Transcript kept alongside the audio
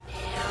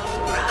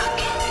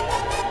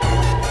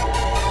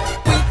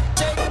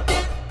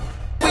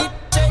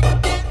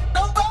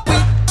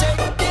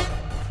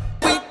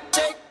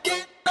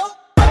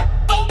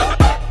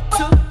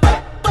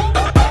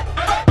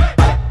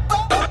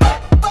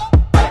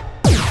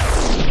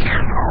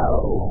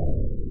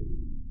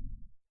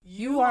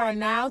are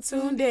now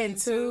tuned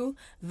into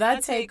The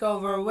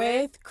Takeover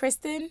with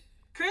Kristen,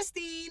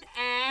 Christine,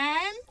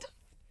 and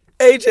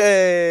AJ.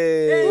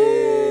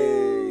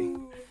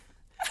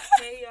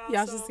 Hey,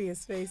 y'all should see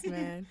his face,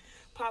 man.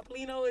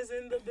 Poplino is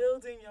in the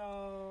building,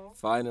 y'all.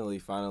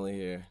 Finally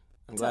here.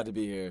 I'm glad to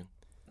be here.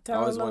 I Tell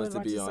always a little wanted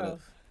bit to be about on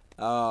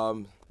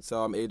yourself. it.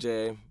 So I'm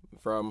AJ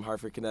from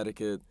Hartford,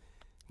 Connecticut.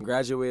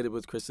 Graduated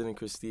with Kristen and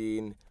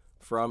Christine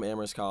from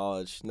Amherst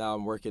College. Now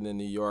I'm working in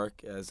New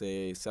York as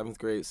a 7th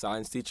grade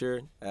science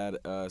teacher at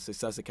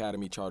Success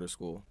Academy Charter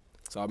School.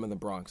 So I'm in the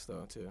Bronx,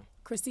 though, too.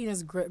 Christine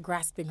is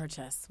grasping her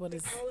chest. What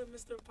is? They call him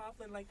Mr.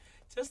 Poplin. Like,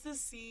 just to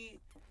see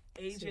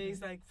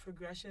AJ's like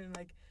progression.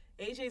 Like,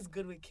 AJ's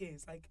good with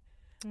kids. Like,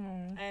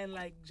 and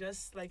like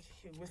just like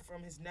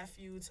from his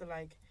nephew to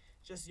like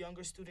just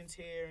younger students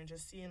here, and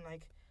just seeing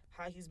like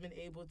how he's been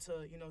able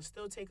to, you know,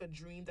 still take a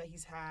dream that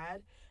he's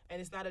had,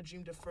 and it's not a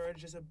dream deferred,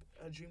 just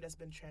a dream that's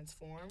been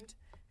transformed,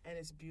 and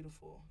it's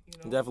beautiful. You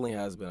know, It definitely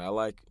has been. I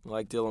like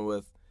dealing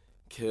with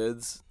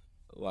kids,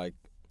 like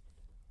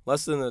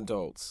less than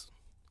adults,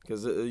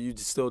 because you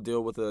still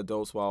deal with the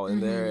adults while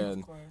in there,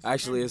 and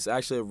actually it's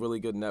actually a really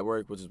good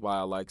network, which is why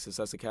I like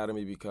Success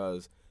Academy,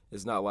 because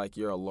it's not like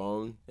you're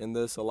alone in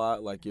this a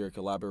lot. Like, you're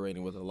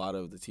collaborating with a lot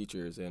of the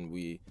teachers, and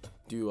we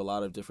do a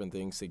lot of different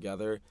things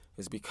together.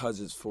 It's because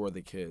it's for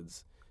the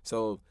kids.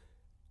 So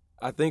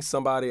I think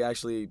somebody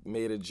actually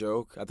made a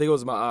joke. I think it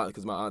was my aunt,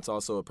 because my aunt's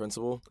also a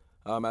principal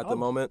at the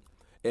moment.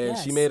 And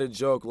she made a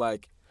joke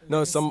like,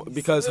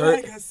 because her...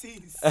 At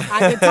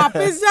the top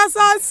is just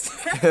us.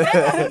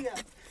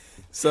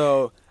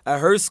 So at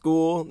her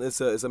school,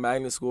 it's a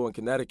magnet school in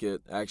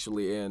Connecticut,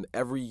 actually, and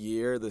every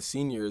year the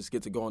seniors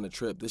get to go on a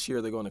trip. This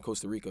year they're going to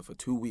Costa Rica for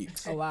 2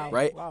 weeks. Oh, wow.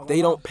 Right? Wow,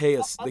 They don't pay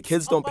us. The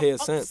kids don't pay a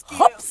cent.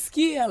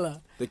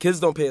 Upscale. The kids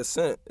don't pay a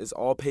cent. It's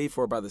all paid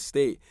for by the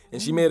state. And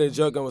she made a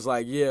joke and was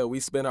like, yeah, we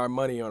spend our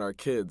money on our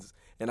kids.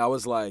 And I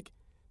was like,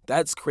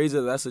 that's crazy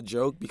that that's a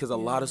joke, because a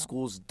lot of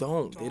schools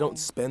don't. They don't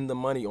spend the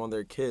money on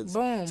their kids.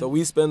 Boom. So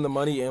we spend the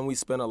money, and we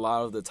spend a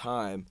lot of the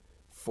time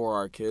for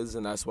our kids,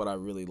 and that's what I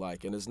really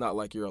like. And it's not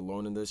like you're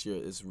alone in this.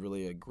 It's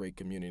really a great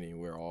community.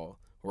 We're all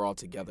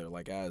together,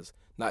 like, as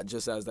not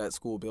just as that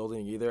school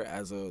building either,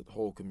 as a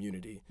whole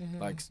community.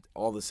 Like,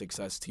 all the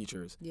Success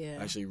teachers,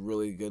 actually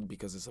really good,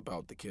 because it's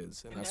about the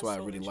kids, and that's what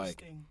I really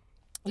like.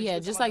 Yeah,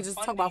 just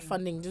talk about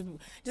funding. Just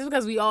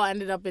because we all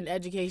ended up in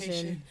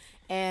education.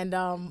 And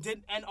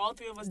and all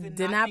three of us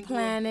did not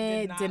plan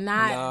it, did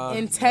not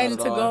intend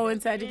to go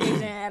into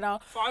education at all.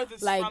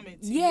 Farthest like, from it.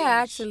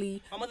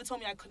 Actually. My mother told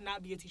me I could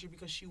not be a teacher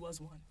because she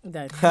was one. I'm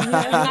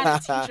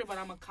not a teacher, but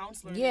I'm a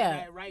counselor.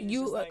 Yeah, right.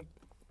 You like,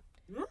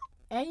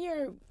 and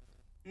you're.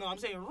 No, I'm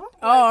saying.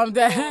 I'm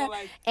dead.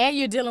 And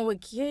you're dealing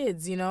with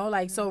kids, you know,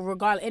 like, so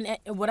regardless,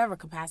 in whatever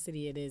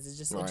capacity it is, it's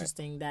just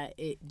interesting that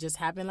it just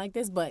happened like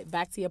this. But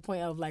back to your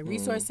point of like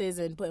resources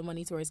and putting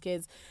money towards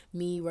kids,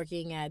 me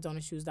working at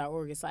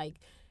donorshoes.org, it's like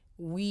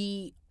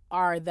we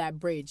are that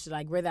bridge.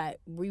 Like,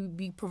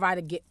 we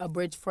provide a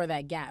bridge for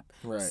that gap.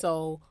 Right.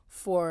 So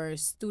for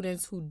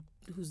students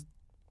who's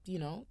you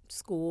know,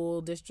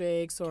 school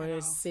districts or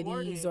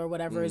cities or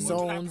whatever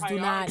zones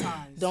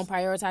don't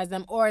prioritize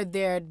them, or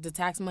the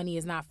tax money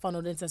is not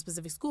funneled into a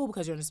specific school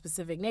because you're in a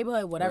specific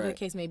neighborhood, whatever the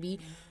case may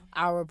be.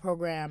 Our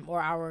program or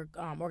our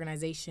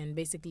organization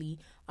basically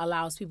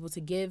allows people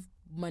to give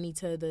money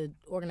to the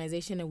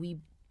organization, and we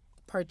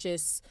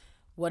purchase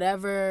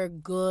whatever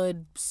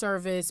good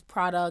service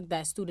product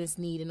that students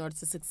need in order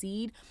to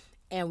succeed,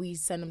 and we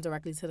send them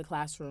directly to the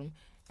classroom.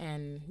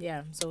 And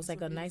so it's like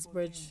a nice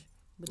bridge.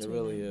 It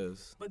really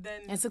is. But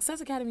then, and Success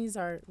Academies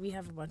we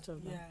have a bunch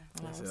of them.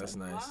 That's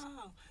nice.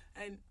 Wow.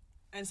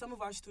 And some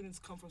of our students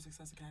come from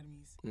Success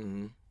Academies.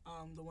 Mm-hmm.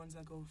 The ones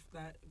that go into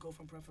prep.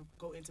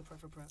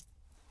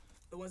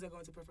 The ones that go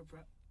into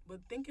prep. But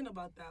thinking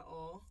about that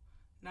all,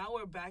 now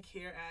we're back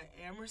here at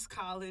Amherst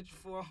College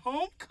for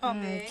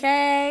homecoming.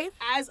 Okay.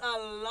 As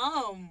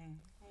alum.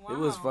 Wow. It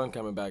was fun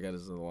coming back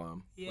as an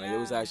alum. Yeah. Like, it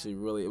was actually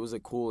it was a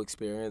cool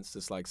experience,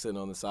 just like sitting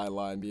on the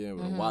sideline, being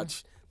able to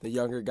watch the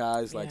younger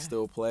guys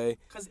still play.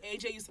 Because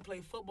AJ used to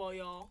play football,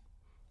 y'all.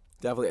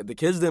 Definitely. The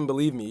kids didn't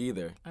believe me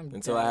either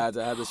until I had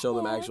to show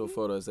them actual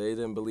photos. They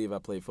didn't believe I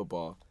played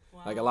football.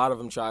 Wow. Like, a lot of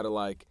them try to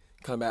like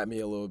come at me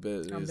a little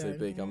bit. They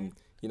think I'm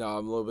a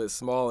little bit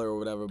smaller or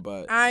whatever,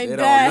 but they don't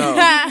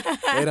know.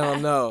 They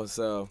don't know.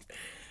 So.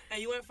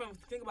 And you went from,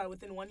 think about it,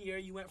 within 1 year,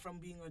 you went from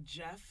being a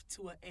Jeff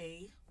to an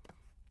A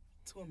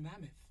to a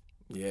Mammoth.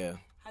 Yeah.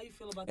 How you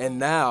feel about that? And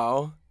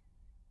now,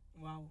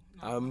 wow,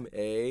 I'm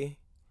a...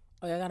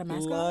 Oh, y'all got a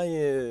mascot?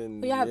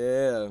 Lion. Yeah.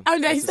 Oh,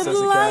 no, he said a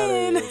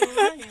lion.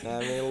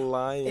 I'm a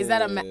lion. Is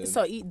that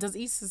so does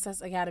each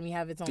Success Academy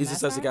have its own mascot? Each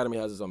Success Academy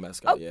has its own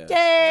mascot,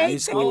 Okay.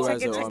 Each school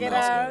has their own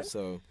mascot.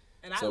 So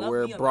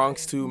we're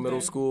Bronx 2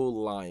 Middle School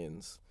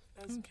Lions.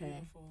 That's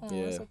beautiful. Oh,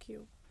 that's so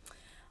cute.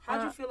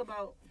 How'd you feel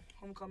about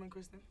homecoming,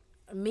 Kristen?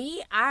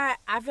 Me, I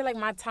feel like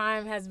my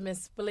time has been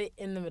split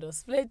in the middle.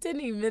 Split in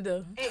the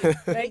middle. Hey,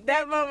 like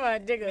that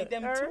mama jigger. Make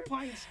them 2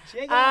 points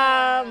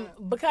jigger.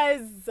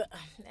 Because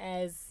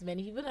as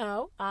many people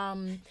know,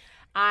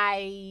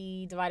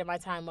 I divided my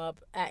time up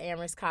at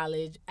Amherst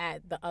College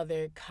at the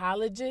other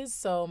colleges.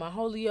 So my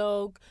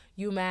Holyoke,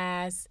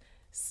 UMass,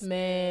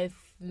 Smith,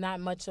 not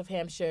much of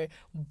Hampshire.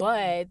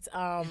 But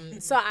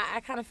so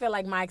I kind of feel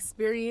like my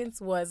experience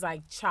was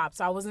like chopped.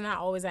 So I was not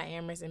always at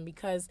Amherst. And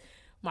because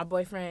my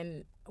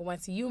boyfriend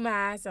went to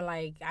UMass and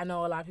like I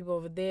know a lot of people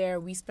over there,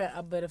 we spent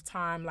a bit of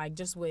time like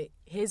just with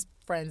his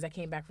friends that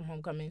came back for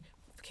homecoming.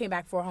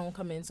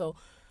 So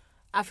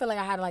I feel like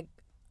I had like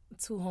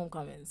 2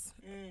 homecomings.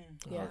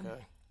 Yeah.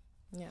 Okay.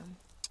 Yeah.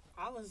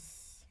 I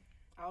was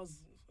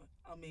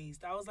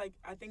amazed. I was like,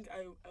 I think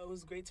it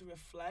was great to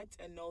reflect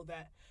and know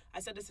that. I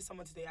said this to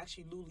someone today,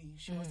 actually Luli.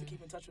 She wants to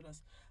keep in touch with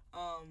us.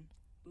 I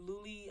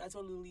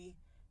told Luli,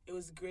 it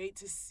was great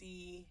to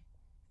see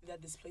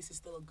that this place is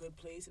still a good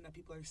place and that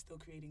people are still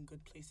creating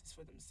good places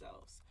for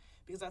themselves.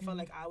 Because I felt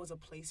like I was a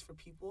place for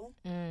people.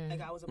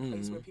 Like I was a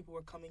place where people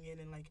were coming in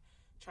and like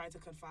trying to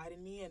confide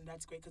in me, and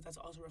that's great because that's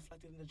also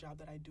reflected in the job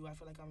that I do. I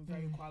feel like I'm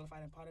very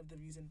qualified, and part of the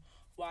reason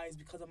why is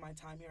because of my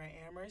time here at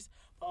Amherst,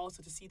 but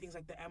also to see things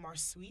like the MR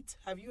Suite.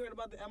 Have you heard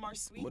about the MR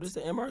Suite? What is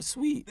the MR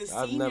Suite?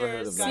 I've never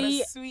heard of that.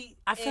 See, a suite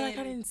I feel like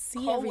I didn't see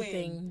Cohen.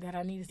 everything that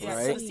I needed to Yeah,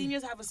 see. so the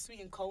seniors have a suite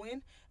in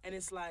Cohen, and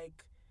it's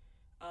like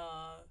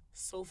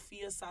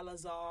Sophia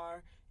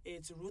Salazar,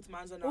 it's Ruth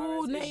Manzanares,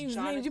 Oh, it's names.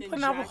 Jonathan You putting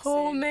Jackson. out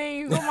whole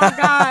names. Oh, my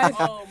God.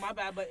 Oh, my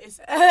bad, but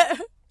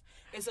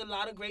it's a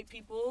lot of great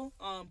people,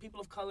 people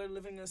of color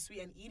living in a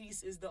suite, and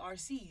Edie's is the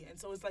RC, and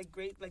so it's like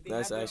great. Like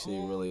That's have their actually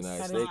own really nice.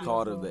 That They is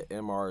called it beautiful. the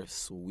MR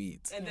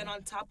Suite. And then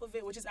on top of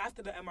it, which is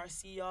after the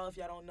MRC, y'all, if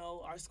y'all don't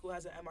know, our school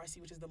has an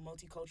MRC, which is the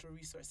Multicultural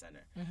Resource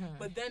Center.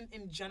 But then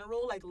in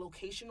general, like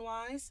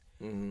location-wise,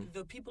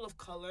 the people of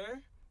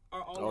color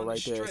are all on right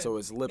the strip. there. So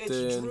it's Lipton.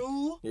 It's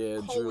Drew,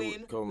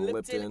 Cohen,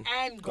 Lipton,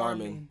 and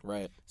Garmin.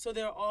 Right. So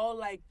they're all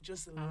like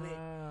just lit.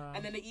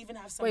 And then they even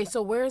have some. Wait,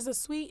 so where is the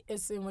suite?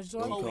 It's in which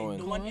door? Cohen.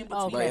 The one in between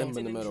Oh, okay. Right in Lipton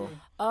the and middle. Drew.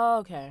 Oh,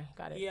 okay.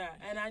 Got it. Yeah,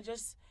 and I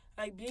just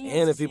like being able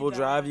And to if people see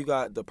drive, that. you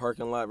got the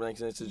parking lot next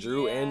to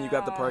Drew, and you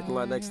got the parking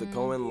lot next to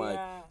Cohen. Like,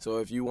 Yeah. so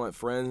if you want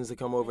friends to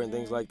come over and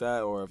things like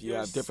that, or if you You're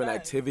have different set.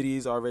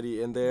 activities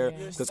already in there, You're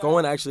because set.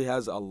 Cohen actually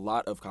has a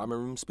lot of common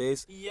room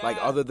space. Like,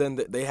 Yeah. other than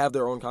they have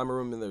their own common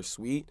room in their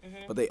suite,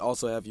 but they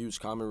also have huge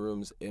common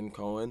rooms in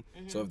Cohen.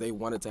 So if they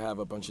wanted to have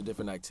a bunch of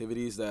different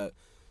activities that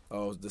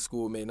the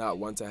school may not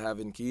want to have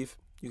in Keith,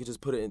 you could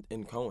just put it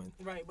in Cohen.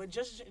 Right, but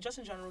just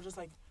in general, just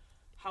like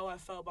how I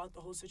felt about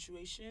the whole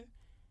situation,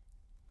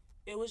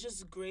 it was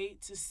just great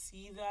to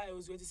see that. It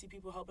was great to see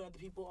people helping other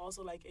people.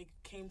 Also, like, it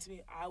came to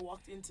me, I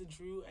walked into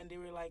Drew, and they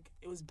were like,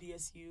 it was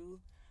BSU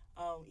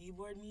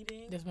e-board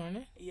meeting. This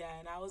morning? Yeah,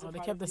 and I was Oh, a they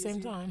part kept of the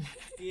same BSU. time.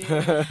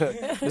 Yeah.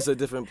 It's a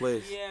different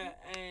place. Yeah,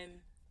 and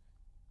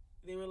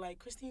they were like,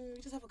 Christine, we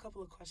just have a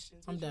couple of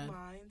questions. I'm Would you done.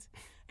 mind?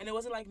 And it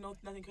wasn't like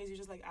nothing crazy. It was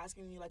just like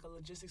asking me like a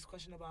logistics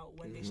question about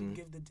when they should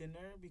give the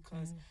dinner,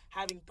 because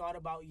having thought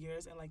about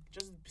yours and like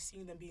just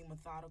seeing them being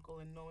methodical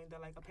and knowing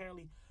that like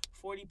apparently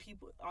 40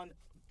 people on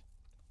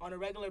a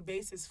regular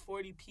basis,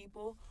 40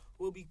 people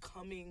will be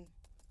coming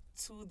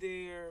to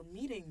their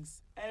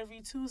meetings every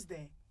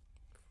Tuesday.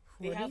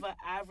 40? They have an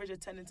average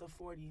attendance of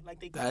 40. Like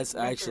they keep That's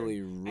record,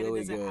 actually really and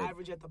there's good. an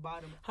average at the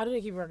bottom. How do they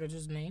keep record?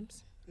 Just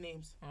names?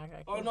 Names.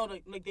 Okay. Or Cool. no,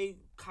 like they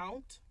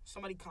count.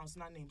 Somebody counts,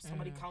 not names.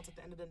 Somebody counts at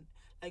the end of the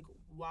like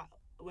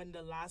when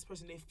the last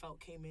person they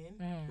felt came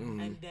in,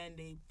 and then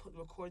they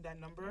record that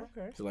number.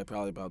 Okay. So like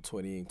probably about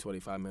 20,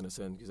 25 minutes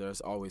in, because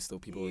there's always still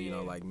people, you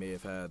know, Yeah. like may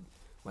have had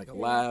like a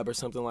lab or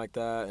something like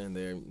that, and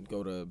they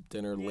go to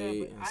dinner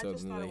late, and so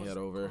then they head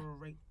over.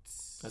 Great.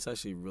 That's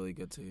actually really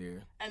good to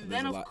hear. And there's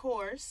then a of lot-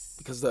 course,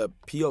 because the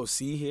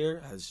POC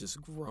here has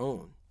just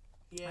grown.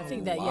 yeah, I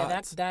think A that, yeah,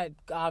 lot. that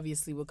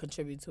obviously would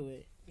contribute to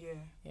it. yeah.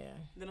 Yeah.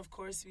 Then of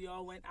course we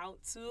all went out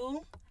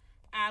to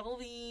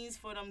Applebee's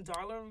for them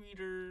dollar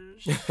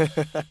readers.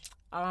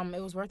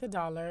 It was worth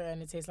 $1,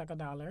 and it tastes like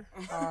 $1.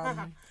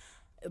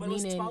 But it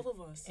was 12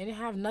 of us. It didn't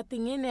have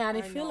nothing in there. I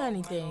didn't feel know, I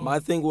anything. know. My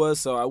thing was,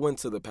 so I went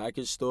to the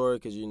package store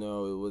because it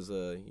was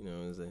a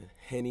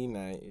Henny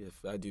night, if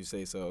I do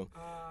say so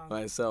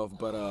myself.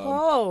 But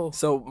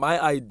so my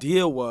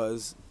idea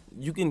was,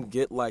 you can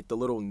get like the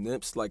little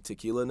nips, like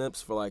tequila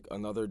nips, for like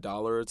another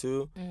 $1 or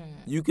 $2.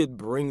 You could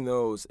bring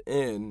those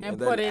in and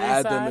put then it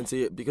add them inside?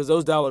 into it, because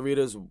those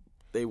Dollaritas,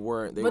 they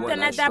weren't. But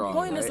then at that strong,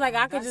 point, right? it's like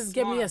I could That's just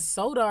give me a smart.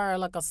 soda or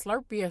like a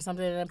Slurpee or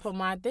something and put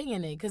my thing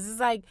in it. Because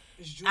it's like,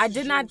 It's juice, I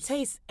did not juice.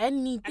 taste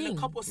anything. And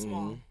a couple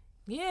small.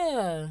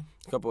 Yeah.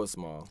 A couple of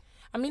small.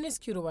 I mean, it's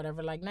cute or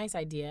whatever. Like, nice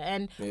idea.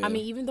 And, Yeah. I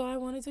mean, even though I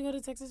wanted to go to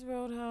Texas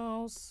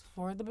Roadhouse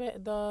for the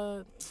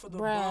For the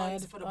bread.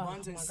 buns, and oh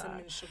my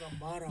cinnamon God. sugar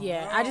butter.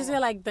 Yeah, I just feel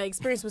like the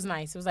experience was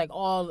nice. It was like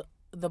all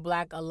the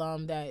Black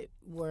alum that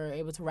were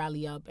able to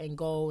rally up and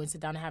go and sit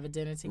down and have a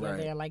dinner together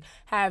Right. and like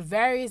have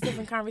various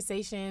different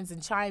conversations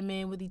and chime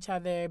in with each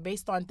other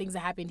based on things that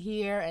happened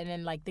here and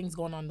then like things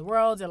going on in the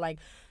world and like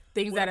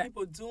things what that are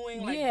people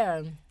doing? Like,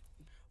 yeah.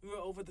 we were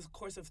over the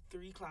course of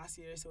 3 class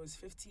years, so it was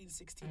 15,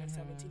 16, and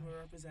 17 were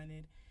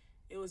represented.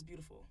 It was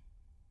beautiful.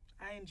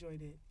 I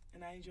enjoyed it,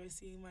 and I enjoy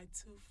seeing my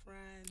 2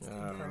 friends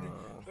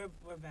together.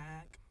 We're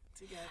back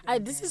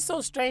This is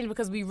so strange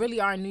because we really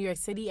are in New York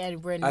City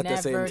and we're at never the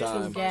same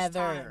time.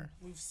 together.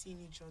 We've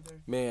seen each other.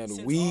 Man,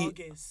 since we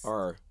August.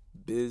 are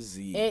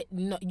busy.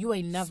 You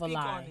ain't never Speak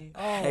lied. Oh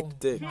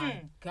Hectic.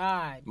 my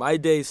God. My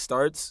day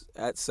starts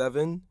at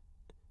 7.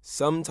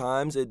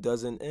 Sometimes it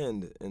doesn't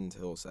end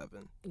until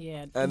 7.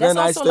 Yeah. And that's then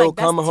I also, still like,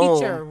 that's come home.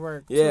 teacher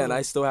work, Yeah, too. and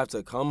I still have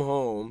to come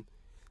home,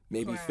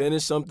 maybe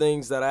finish some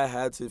things that I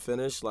had to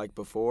finish like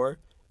before,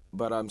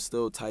 but I'm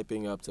still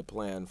typing up to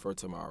plan for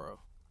tomorrow.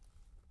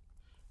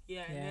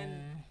 Yeah, and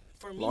then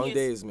for me, long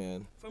days,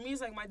 man. For me,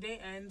 it's like my day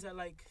ends at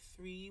like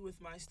 3 with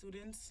my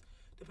students,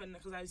 depending,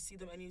 because I see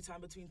them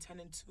anytime between 10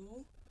 and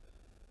 2.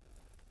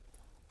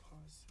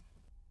 Pause.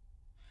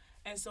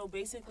 And so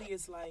basically,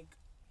 it's like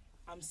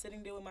I'm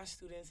sitting there with my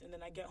students, and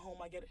then I get home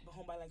by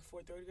like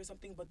 4:30 or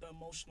something. But the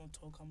emotional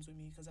toll comes with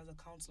me because as a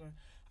counselor,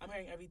 I'm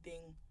hearing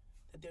everything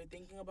that they're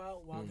thinking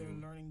about while they're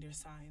learning their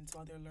science,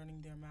 while they're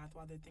learning their math,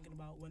 while they're thinking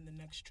about when the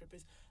next trip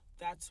is.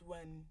 That's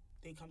when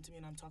they come to me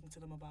and I'm talking to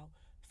them about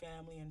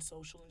family and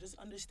social and just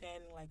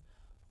understanding like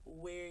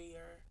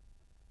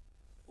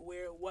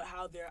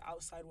how their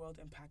outside world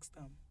impacts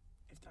them,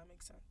 if that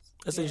makes sense.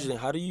 That's interesting.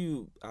 How do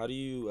you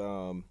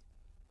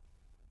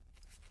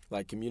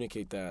like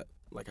communicate that,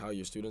 like how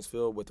your students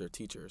feel with their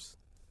teachers?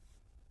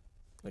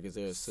 Like, is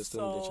there a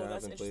system that you have in place?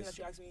 That's interesting that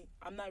you asked me.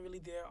 I'm not really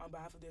there on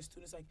behalf of their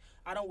students. Like,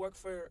 I don't work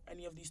for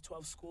any of these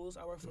 12 schools.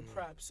 I work for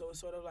prep. So it's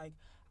sort of like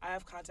I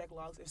have contact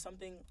logs. If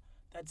something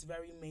that's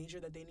very major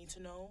that they need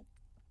to know,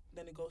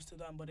 then it goes to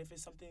them. But if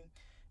it's something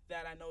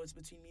that I know it's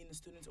between me and the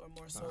students, or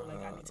more so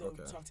like I need to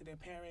talk to their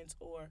parents,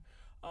 or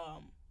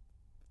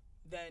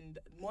then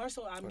more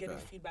so I'm getting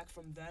feedback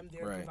from them.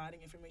 They're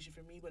providing information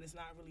for me, but it's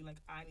not really like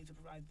I need to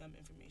provide them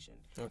information.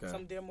 Okay.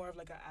 So they're more of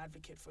like an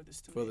advocate for the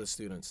students. For the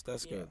students.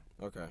 That's good.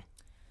 Okay.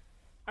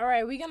 All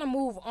right, we're going to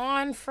move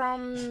on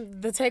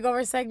from the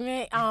takeover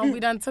segment. We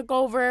done took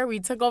over. We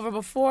took over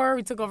before.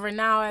 We took over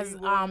now as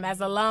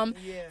alum.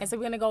 Yeah. And so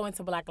we're going to go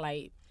into Black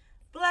Light.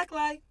 Black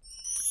Light.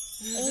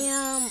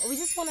 We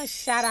just want to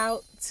shout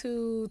out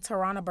to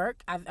Tarana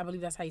Burke. I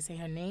believe that's how you say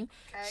her name.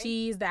 Okay.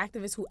 She's the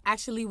activist who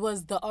actually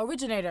was the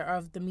originator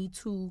of the Me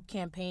Too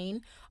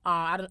campaign.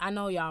 I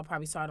know y'all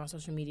probably saw it on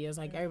social media. It's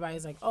like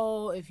everybody's like,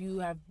 oh, if you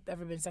have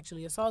ever been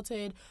sexually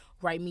assaulted,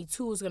 write Me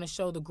Too is going to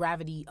show the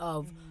gravity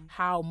of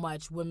how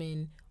much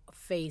women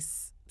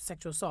face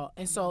sexual assault.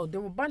 And so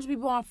there were a bunch of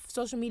people on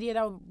social media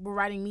that were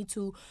writing Me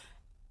Too.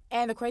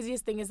 And the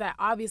craziest thing is that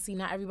obviously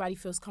not everybody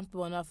feels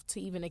comfortable enough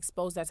to even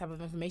expose that type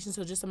of information.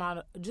 So just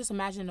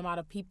imagine the amount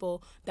of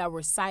people that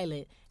were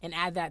silent and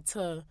add that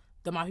to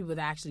the amount of people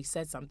that actually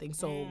said something.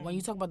 So when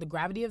you talk about the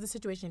gravity of the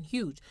situation,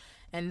 huge.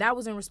 And that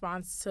was in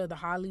response to the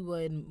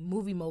Hollywood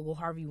movie mogul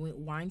Harvey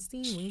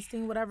Weinstein,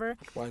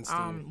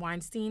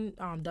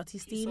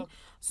 Dutty-Stein.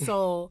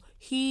 So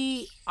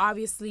he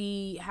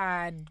obviously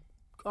had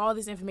all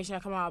this information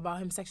that come out about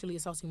him sexually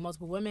assaulting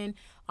multiple women.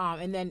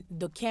 And then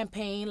the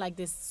campaign, like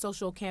this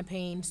social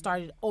campaign,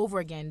 started over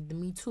again, the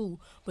Me Too,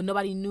 but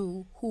nobody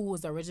knew who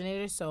was the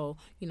originator. So,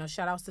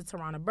 shout outs to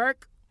Tarana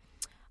Burke.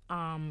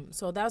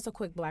 So that was a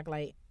quick Black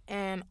Light.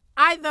 And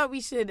I thought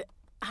we should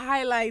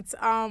highlight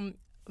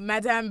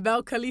Madame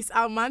Belcalis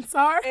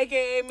Almanzar,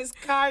 a.k.a. Miss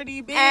Cardi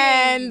B.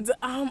 And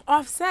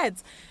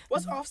Offset.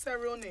 What's Offset's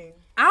real name?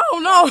 I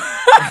don't know.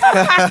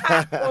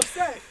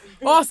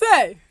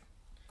 Offset.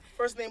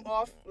 First name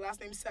Off, last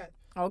name Set.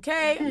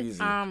 Okay.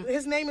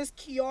 His name is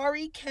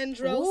Kiari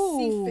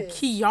Kendrell Cephas.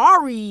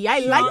 Kiari. I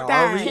like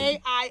that.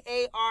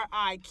 Kiari.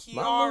 Kiari.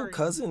 My little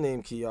cousin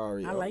named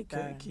Kiari. I like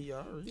that.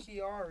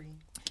 Kiari.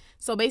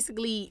 So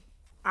basically,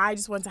 I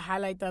just want to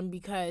highlight them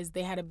because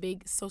they had a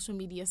big social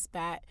media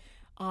spat.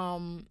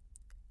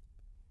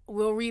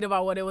 We'll read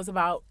about what it was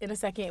about in a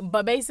second.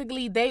 But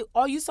basically,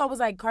 all you saw was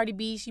like Cardi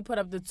B. She put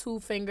up the 2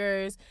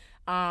 fingers.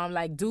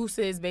 Like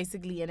deuces,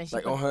 basically, and then she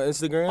on her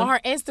Instagram. On her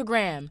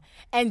Instagram,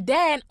 and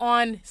then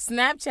on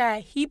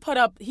Snapchat, he put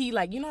up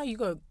how you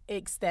could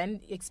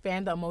expand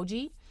the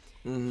emoji.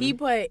 He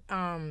put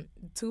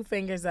 2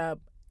 fingers up,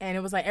 and it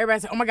was like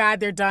everybody said, "Oh my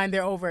God, they're done,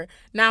 they're over."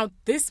 Now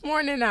this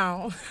morning,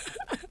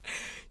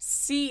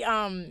 she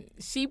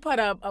put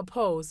up a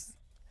post.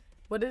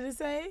 What did it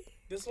say?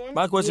 This one?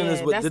 My question is,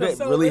 did it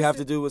really have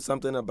to do with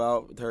something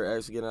about her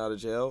ex getting out of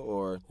jail,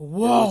 or it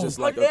was just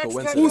like a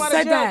coincidence? Who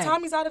said that?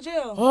 Tommy's out of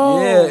jail.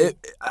 Oh. Yeah,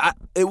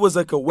 it was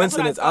a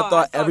coincidence. I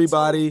thought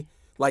everybody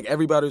was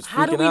freaking out.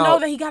 How do we know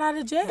that he got out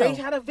of jail? They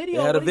had a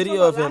video. They had a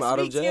video of him out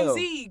of jail.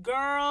 TMZ,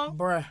 girl.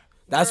 Bruh.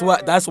 That's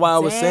why I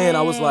was saying,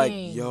 I was like,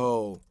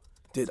 yo,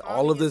 did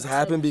all of this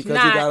happen because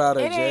he got out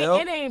of jail?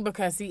 It ain't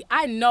because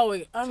I know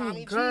it. I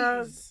mean,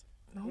 girls.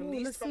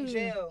 Released from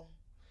jail.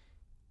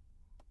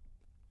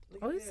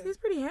 Oh, he's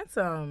pretty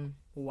handsome.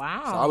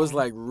 Wow. So I was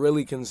like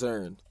really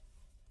concerned.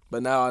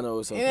 But now I know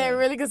it's okay. Yeah,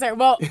 really concerned.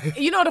 Well,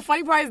 the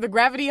funny part is the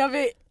gravity of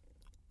it,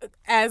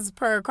 as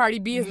per Cardi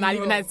B, is not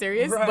even that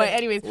serious. Right. But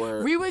anyways,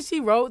 read what she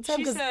wrote.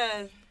 She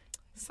said,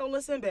 so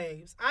listen,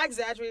 babes, I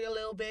exaggerated a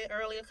little bit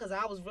earlier because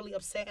I was really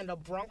upset and the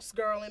Bronx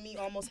girl in me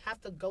almost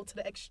have to go to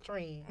the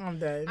extreme. I'm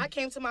dead. I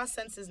came to my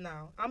senses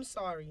now. I'm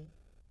sorry.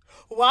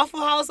 Waffle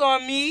House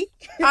on me.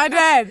 I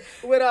did.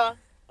 with a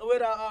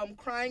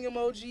crying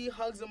emoji,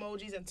 hugs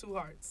emojis, and 2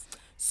 hearts.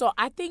 So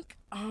I think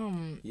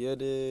YA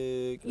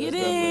DIGG. YA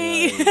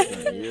DIGG.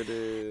 YA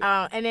DIGG.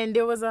 And then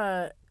there was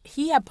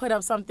he had put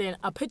up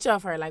a picture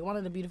of her, like one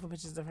of the beautiful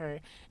pictures of her,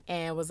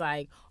 and was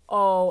like,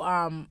 oh,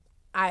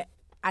 I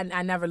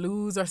never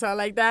lose or something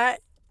like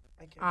that.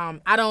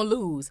 I don't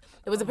lose.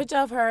 It was a picture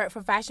of her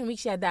for Fashion Week.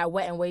 She had that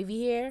wet and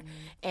wavy hair,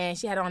 and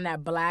she had on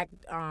that black.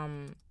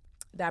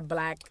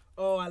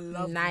 Oh, I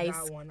love nice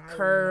that one.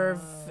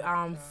 curve,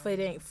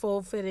 fitting,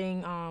 full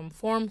fitting,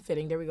 form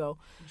fitting. There we go.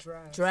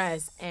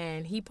 Dress,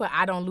 and he put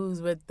 "I don't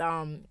lose" with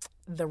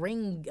the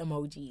ring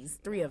emojis,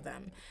 3 of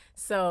them.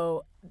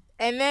 So,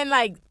 and then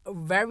like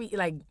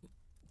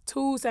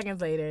 2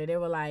 seconds later, they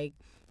were like,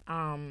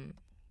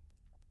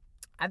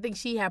 I think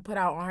she had put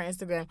out on her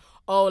Instagram,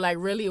 oh, like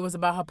really it was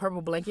about her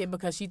purple blanket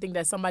because she think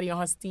that somebody on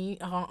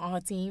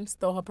her team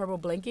stole her purple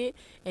blanket,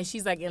 and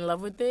she's like in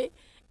love with it,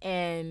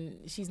 and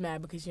she's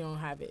mad because she don't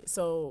have it.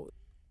 So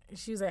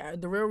she was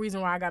like, the real reason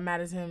why I got mad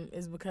at him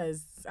is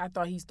because I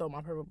thought he stole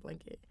my purple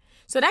blanket.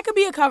 So that could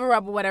be a cover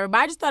up or whatever, but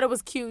I just thought it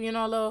was cute,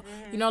 a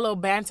little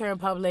banter in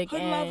public.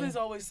 Good love is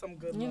always some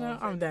good love.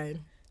 I'm done.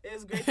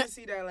 It's great to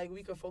see that like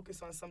we could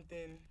focus on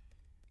something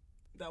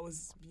that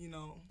was,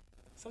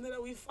 something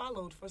that we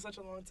followed for such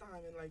a long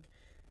time, and like,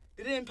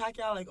 did it impact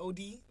y'all like OD?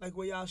 Like,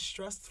 were y'all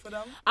stressed for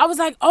them? I was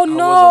like, oh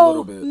no, I was a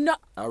little bit. No.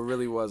 I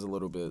really was a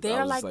little bit. They're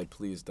I was like,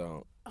 please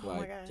don't. Oh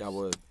like, my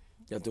gosh.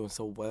 y'all doing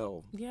so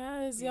well.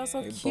 Yes, y'all so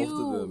And cute.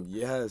 both of them,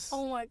 yes.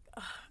 Oh my,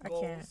 I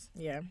can't.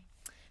 Yeah.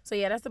 So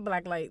yeah, that's the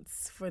Black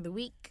Lights for the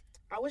week.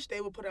 I wish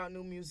they would put out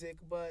new music,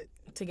 but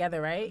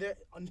together, right? They're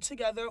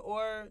together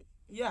or.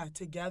 Yeah,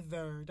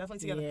 together.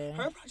 Definitely together. Yeah.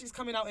 Her project's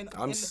coming out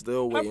I'm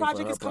still waiting for her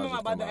project is coming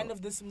out by the out. end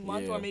of this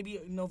month or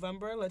maybe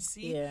November. Let's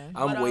see. Yeah.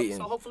 I'm waiting.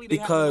 So hopefully they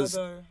because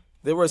have another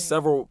there were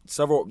several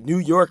New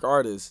York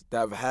artists that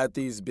have had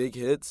these big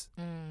hits,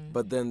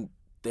 but then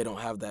they don't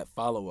have that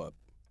follow-up.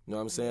 You know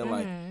what I'm saying?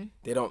 Like,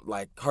 they don't,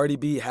 like, Cardi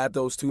B had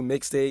those 2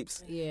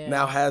 mixtapes. Yeah.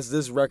 Now has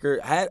this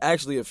record, had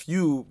actually a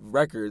few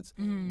records.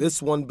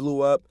 This one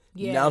blew up.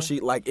 Yeah. Now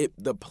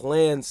the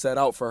plan set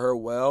out for her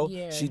well.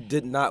 Yeah. She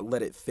did not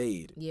let it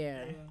fade.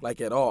 Yeah.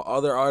 Like, at all.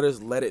 Other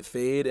artists let it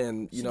fade,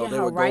 and, they would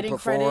go perform.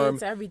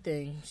 Credits,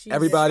 everything.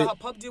 Everybody. Her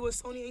pub deal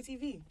with Sony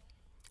ATV.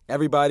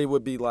 Everybody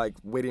would be, like,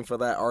 waiting for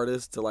that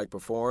artist to, like,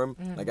 perform,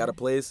 like, at a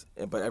place.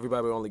 But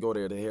everybody would only go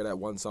there to hear that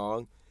one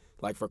song.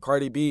 Like, for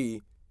Cardi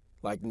B,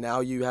 like, now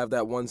you have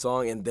that one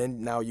song, and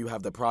then now you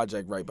have the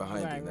project right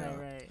behind you now.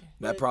 Right.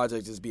 That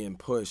project is being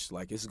pushed.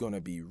 Like, it's going to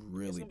be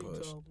really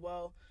pushed. Dope.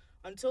 Well,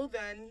 until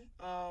then,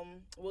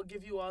 we'll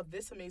give you all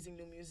this amazing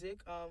new music.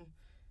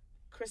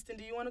 Kristen,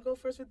 do you want to go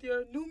first with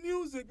your new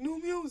music?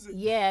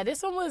 Yeah,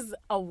 this one was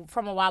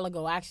from a while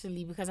ago,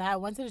 actually, because I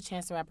went to the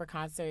Chance the Rapper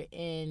concert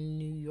in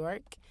New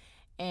York,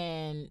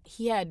 and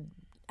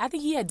I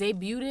think he had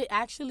debuted it,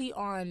 actually,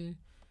 on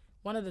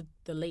one of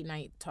the late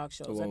night talk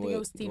shows. I think it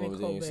was Stephen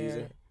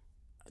Colbert.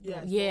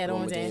 Yeah, the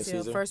one with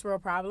Daniel First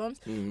World Problems.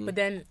 Mm-hmm. But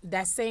then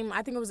that same,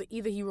 I think it was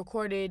either he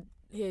recorded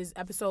his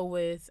episode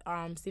with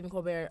Stephen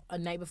Colbert a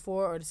night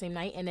before or the same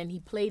night, and then he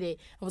played it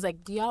and was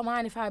like, do y'all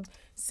mind if I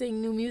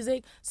sing new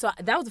music? So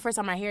that was the first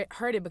time I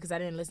heard it, because I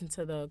didn't listen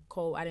to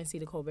I didn't see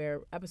the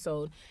Colbert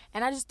episode,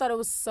 and I just thought it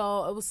was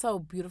so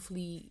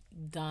beautifully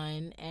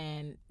done,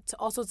 and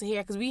to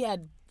hear, because we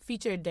had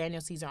featured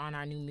Daniel Caesar on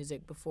our new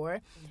music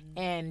before,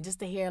 and just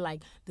to hear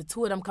like the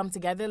 2 of them come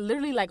together,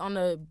 literally like on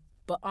the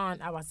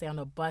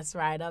bus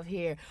ride up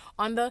here,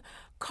 on the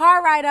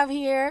car ride up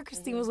here,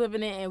 Christine was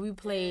whipping it, and we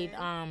played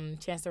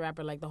Chance the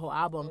Rapper like the whole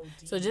album.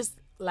 So just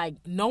like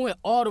knowing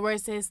all the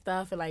words to his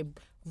stuff and like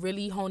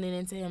really honing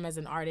into him as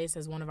an artist,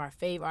 as one of our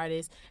fave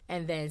artists,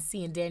 and then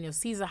seeing Daniel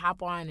Caesar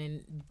hop on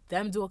and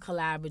them do a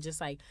collab with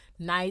just like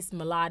nice,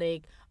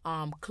 melodic,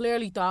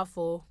 clearly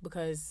thoughtful,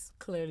 because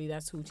clearly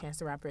that's who Chance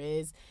the Rapper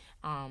is,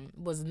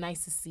 was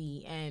nice to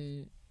see.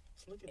 And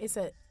it's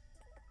a...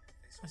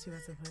 What's she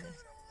about to play?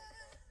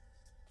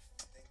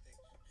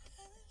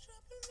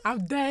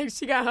 I'm dead.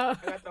 She got her.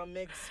 I got the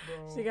mix, bro.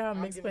 She got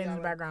her mix playing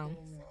in the background.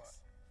 And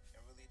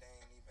really, they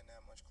ain't even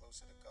that much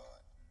closer to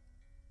God.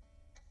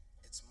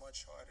 It's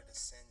much harder to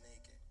sin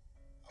naked.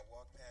 I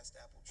walked past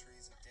apple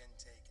trees and didn't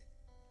take it.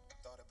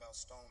 Thought about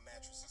stone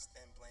mattresses,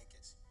 thin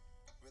blankets.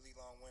 Really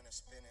long winter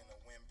spinning a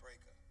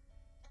windbreaker.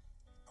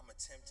 I'm a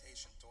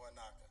temptation door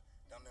knocker.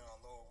 Down there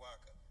on Lower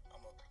Walker.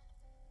 I'm a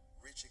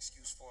rich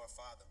excuse for a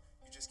father.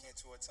 You just can't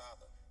to a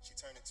toddler. She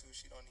turned 2,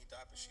 she don't need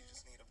diapers, she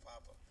just need a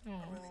papa.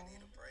 I really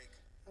need a break.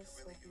 I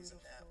really use a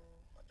nap.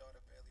 My daughter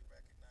barely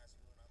recognizes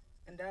me when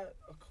I... And that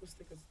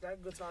acoustic,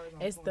 that guitar is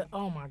on It's point.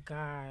 oh my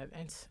God.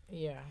 And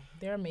yeah,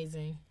 they're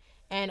amazing.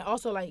 And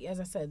also, like, as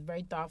I said,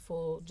 very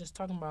thoughtful, just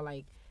talking about,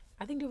 like,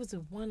 I think there was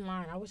one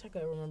line, I wish I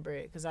could remember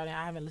it, because I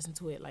haven't listened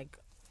to it, like,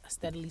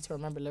 steadily to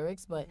remember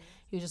lyrics, but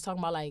he was just talking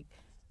about, like,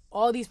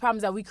 all these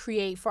problems that we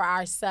create for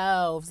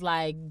ourselves,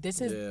 like,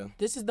 this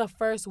is the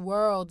first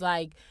world,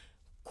 like,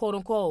 quote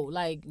unquote,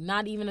 like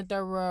not even a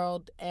third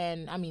world.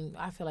 And I mean,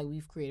 I feel like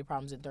we've created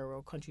problems in third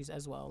world countries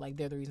as well. Like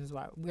we're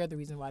the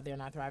reason why they're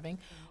not thriving.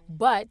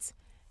 But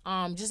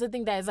just to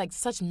think that it's like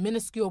such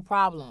minuscule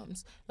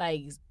problems,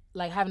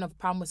 like having a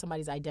problem with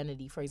somebody's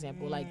identity, for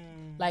example, like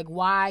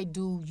why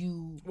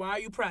are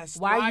you pressed?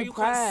 Why are you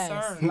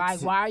concerned?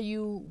 Like why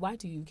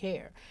do you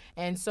care?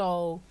 And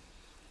so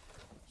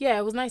yeah,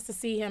 it was nice to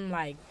see him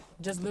like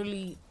just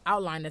literally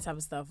outline that type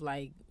of stuff,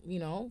 like, you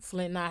know,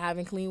 Flint not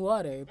having clean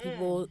water,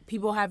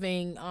 people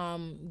having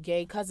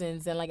gay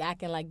cousins and like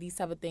acting like these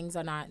type of things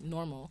are not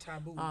normal.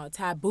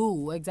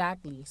 Taboo,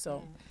 exactly.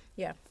 So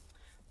yeah.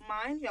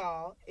 Mine,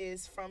 y'all,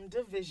 is from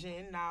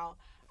Division. Now,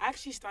 I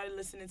actually started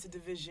listening to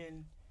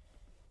Division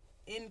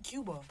in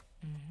Cuba.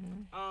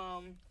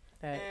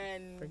 That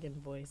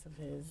freaking voice of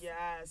his.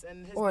 Yes,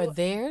 and his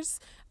theirs.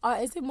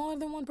 Is it more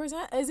than one person?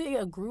 Is it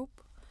a group?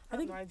 I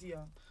have no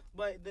idea.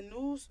 But the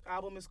new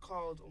album is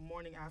called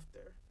Morning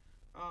After.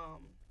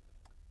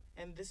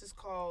 And this is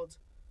called,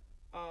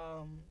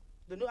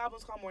 the new album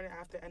is called Morning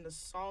After, and the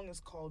song is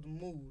called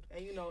Mood.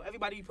 And, you know,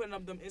 everybody be putting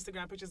up them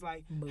Instagram pictures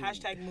like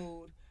hashtag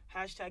mood,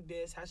 hashtag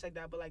this, hashtag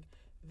that. But, like,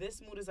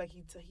 this mood is like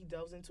he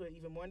delves into it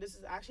even more. And this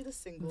is actually the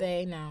single.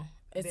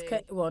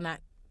 Not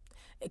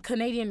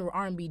Canadian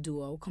R&B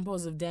duo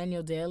composed of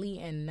Daniel Daly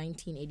and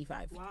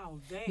 1985. Wow,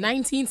 they.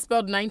 19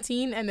 spelled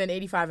 19 and then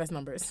 85 as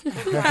numbers.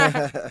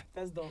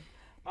 That's dope.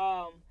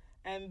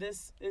 And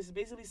this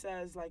basically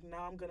says, like,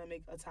 now I'm going to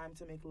make a time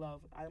to make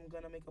love. I'm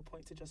going to make a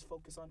point to just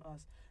focus on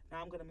us.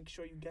 Now I'm going to make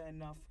sure you get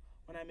enough.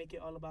 When I make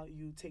it all about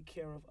you, take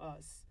care of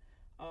us.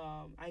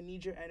 I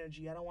need your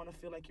energy. I don't want to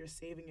feel like you're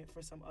saving it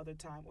for some other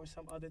time or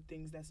some other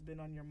things that's been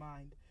on your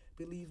mind.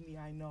 Believe me,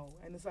 I know.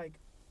 And it's like,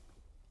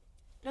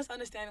 just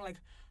understanding, like,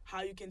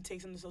 how you can take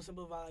something so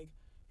simple about, like,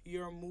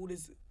 your mood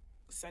is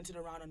centered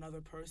around another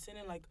person.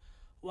 And, like,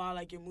 while,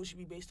 like, your mood should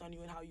be based on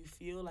you and how you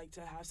feel, like,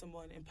 to have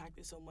someone impact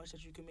it so much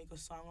that you can make a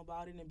song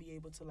about it and be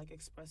able to, like,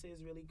 express it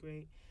is really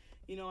great.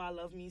 You know, I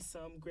love me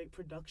some great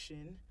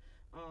production.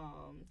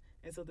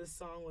 And so this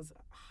song was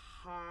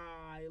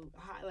high,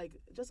 like,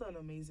 just an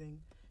amazing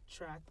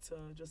track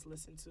to just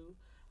listen to.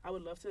 I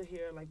would love to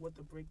hear, like, what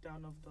the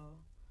breakdown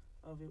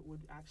of it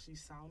would actually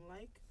sound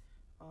like.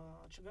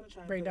 I'm gonna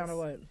try breakdown of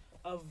what?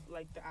 Of,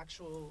 like, the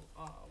actual,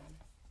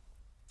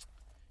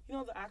 you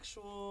know, the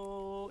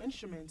actual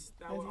instruments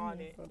that were on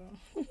it.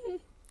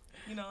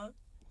 You know?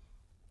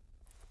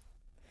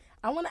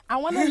 I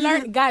wanna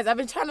learn, guys. I've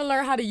been trying to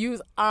learn how to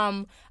use.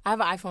 I have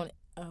an iPhone.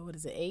 What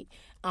is it, 8?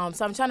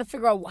 So I'm trying to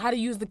figure out how to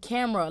use the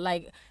camera,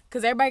 like,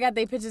 cause everybody got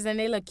their pictures and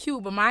they look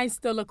cute, but mine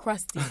still look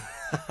crusty.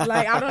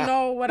 Like, I don't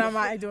know what am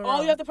I doing.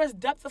 Oh, you have to press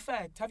depth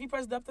effect. Have you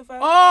pressed depth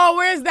effect? Oh,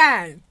 where's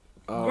that?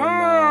 Oh, girl.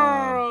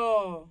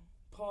 No.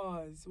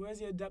 Pause. Where's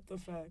your depth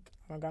effect?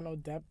 I don't got no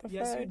depth effect.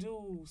 Yes, you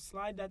do.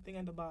 Slide that thing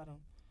at the bottom.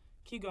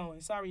 Keep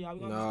going. Sorry, y'all.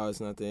 No, it's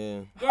not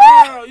there.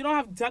 Girl, you don't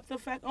have depth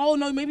effect? Oh,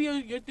 no, maybe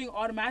your thing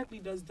automatically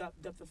does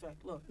depth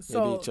effect. Look.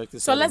 So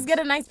let's get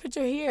a nice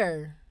picture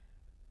here.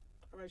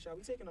 All right, y'all.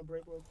 We taking a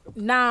break real quick.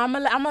 Nah, I'm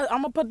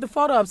gonna put the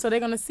photo up so they're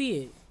gonna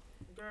see it.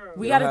 Girl.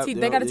 They gotta teach.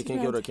 You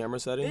can go to camera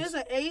settings. There's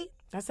an 8.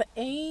 That's an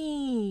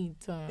 8.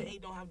 The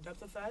 8 don't have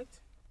depth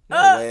effect? No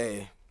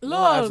way. Look.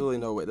 No, absolutely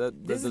no way.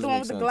 That this is the one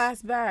with the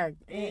glass bag.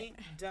 8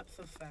 depth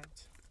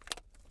effect.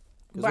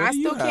 But I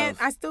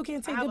still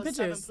can't take good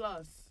pictures.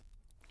 7+.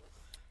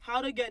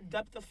 How to get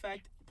depth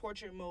effect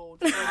portrait mode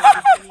for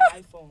any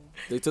iPhone?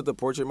 They took the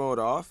portrait mode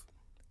off?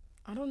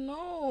 I don't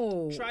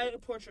know. Try it in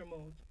portrait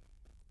mode.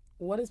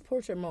 What is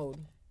portrait mode?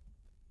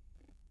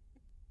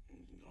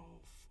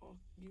 Oh, fuck.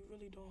 You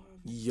really don't have...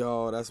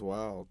 Yo, that's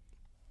wild.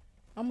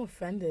 I'm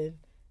offended.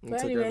 You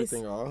took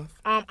everything off?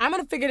 I'm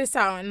going to figure this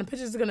out, and the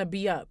picture's going to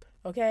be up,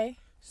 okay?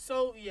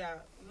 So, yeah.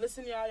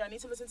 Listen, y'all. Y'all need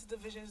to listen to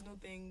Division's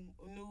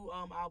new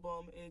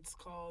album. It's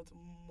called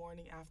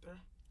Morning After.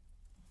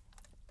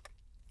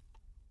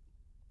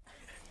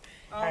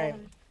 Right.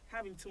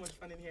 Having too much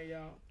fun in here,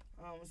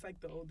 y'all. It's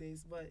like the old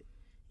days. But,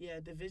 yeah,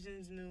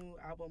 Division's new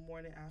album,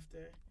 Morning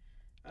After.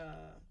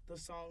 The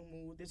song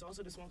Mood. There's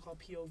also this one called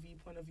POV,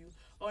 Point of View.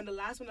 Oh, and the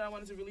last one that I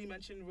wanted to really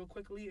mention real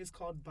quickly is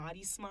called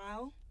Body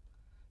Smile.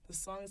 The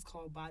song is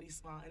called Body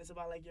Smile, and it's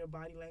about, like, your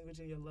body language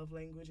and your love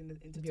language and the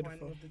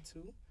intertwining of the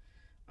two.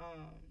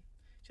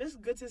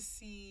 Just good to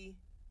see.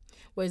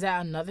 Wait, is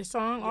that another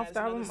song off the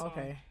album? Song.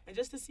 Okay. And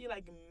just to see,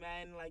 like,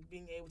 men, like,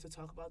 being able to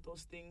talk about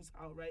those things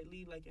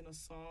outrightly, like, in a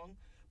song.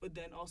 But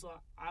then also,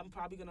 I'm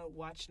probably going to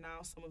watch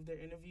now some of their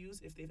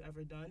interviews, if they've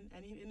ever done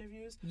any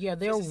interviews. Yeah,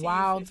 they're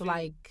wild,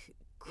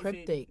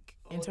 cryptic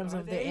in terms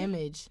of their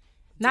image.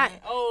 Not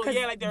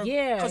like they're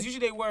because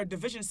usually they wear a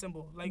division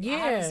symbol. Like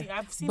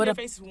I've seen their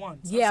faces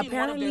once. Yeah, I've seen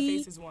apparently one of their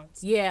faces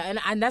once. Yeah,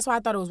 and that's why I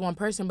thought it was one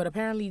person. But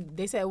apparently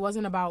they said it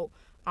wasn't about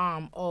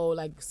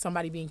like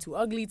somebody being too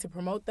ugly to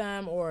promote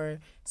them or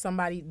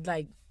somebody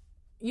like,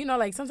 you know,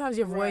 like sometimes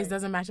your voice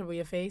doesn't match up with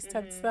your face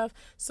type of stuff.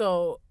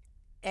 So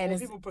and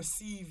people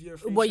perceive your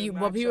face.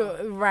 What people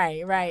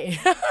right.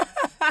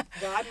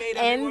 God made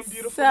everyone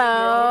beautiful.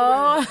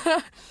 So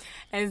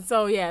And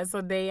so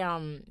so they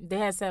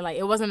had said like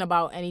it wasn't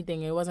about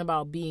anything. It wasn't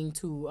about being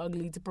too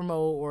ugly to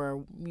promote or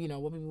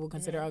what people would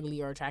consider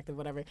ugly or attractive,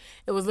 whatever.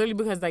 It was literally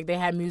because like they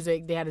had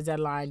music, they had a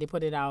deadline, they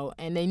put it out,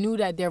 and they knew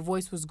that their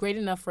voice was great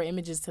enough for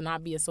images to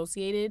not be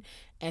associated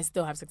and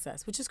still have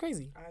success, which is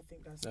crazy. I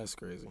think that's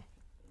crazy.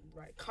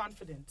 Right,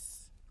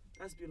 confidence.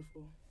 That's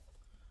beautiful.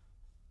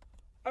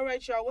 All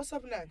right, y'all. What's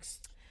up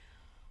next?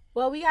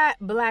 Well, we got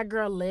Black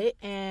Girl Lit,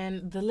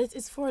 and the lit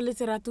is for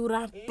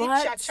literatura,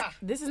 but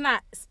this is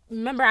not...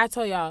 Remember, I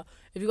told y'all,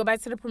 if you go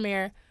back to the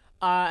premiere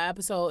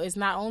episode, it's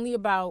not only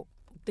about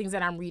things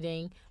that I'm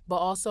reading, but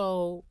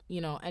also,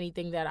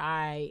 anything that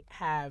I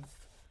have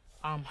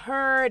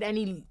heard,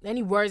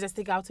 any words that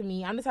stick out to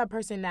me. I'm the type of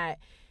person that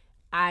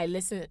I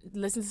listen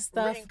to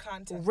stuff.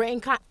 Written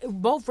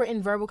content. Both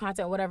written, verbal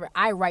content, whatever.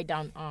 I write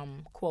down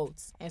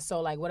quotes. And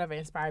so, like, whatever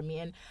inspired me.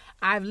 And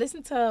I've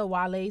listened to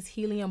Wale's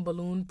Helium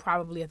Balloon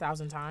probably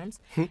 1,000 times.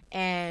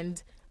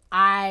 And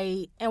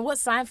what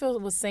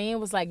Seinfeld was saying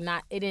was, like,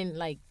 I didn't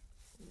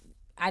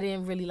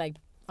really, like,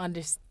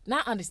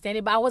 not understand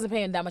it, but I wasn't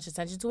paying that much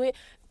attention to it,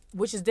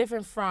 which is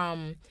different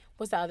from,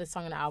 what's the other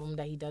song on the album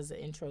that he does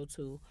the intro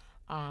to?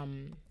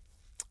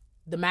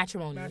 The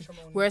matrimony,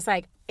 where it's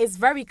like it's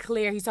very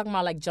clear he's talking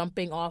about like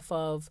jumping off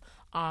of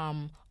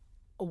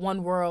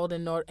one world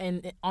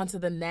and onto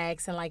the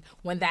next, and like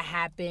when that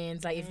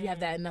happens, like if you have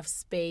that enough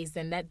space,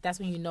 then that's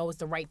when you know it's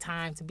the right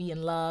time to be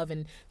in love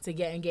and to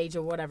get engaged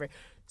or whatever.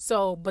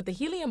 So, but the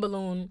helium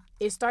balloon,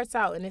 it starts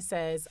out and it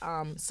says,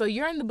 so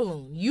you're in the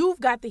balloon,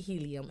 you've got the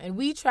helium, and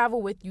we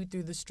travel with you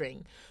through the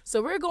string.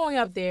 So we're going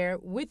up there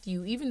with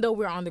you, even though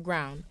we're on the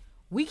ground.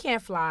 We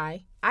can't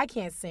fly, I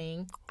can't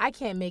sing, I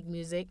can't make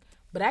music,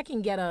 but I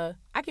can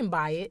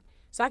buy it.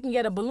 So I can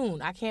get a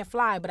balloon. I can't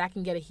fly, but I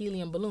can get a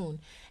helium balloon.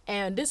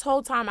 And this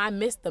whole time I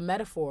missed the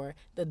metaphor,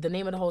 the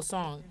name of the whole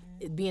song,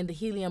 it being the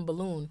helium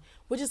balloon,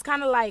 which is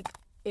kind of like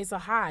it's a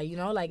high,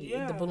 like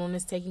the balloon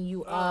is taking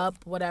you up,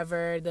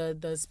 whatever,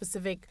 the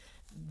specific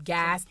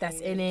gas that's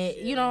in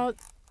it,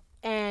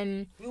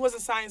 and we wasn't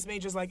science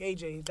majors like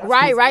AJ.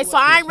 Right. So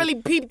I ain't really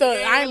peeped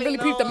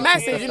the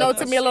message, it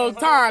took me a little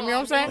time, you know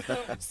what I'm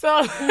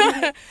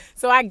saying?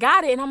 So I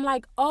got it, and I'm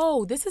like,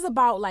 oh, this is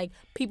about like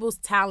people's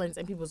talents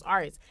and people's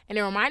arts. And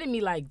it reminded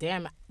me like,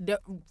 damn,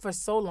 for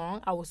so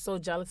long I was so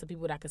jealous of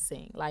people that could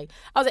sing. Like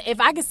I was like,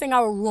 if I could sing, I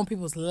would ruin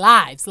people's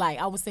lives. Like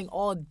I would sing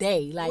all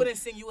day. Like you wouldn't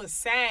sing, you would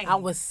sang. I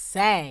was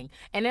sang.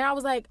 And then I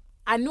was like,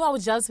 I knew I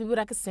was jealous of people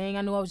that could sing.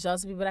 I knew I was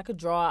jealous of people that could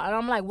draw. And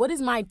I'm like, what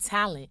is my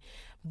talent?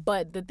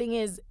 But the thing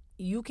is,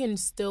 you can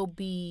still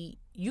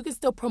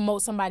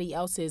promote somebody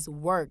else's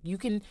work. You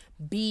can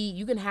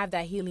have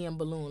that helium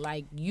balloon.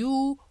 Like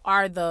you're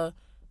the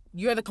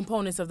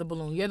components of the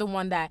balloon. You're the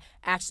one that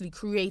actually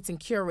creates and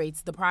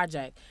curates the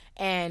project.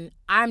 And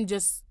I'm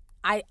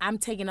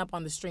taking up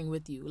on the string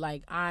with you.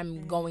 Like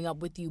I'm going up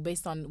with you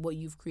based on what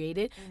you've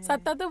created. So I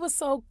thought that was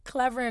so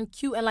clever and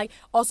cute. And like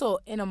also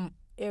it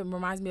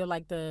reminds me of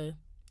like the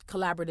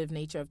collaborative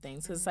nature of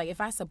things, because it's like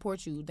if I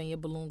support you, then your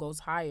balloon goes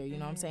higher, you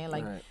know what I'm saying,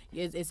 like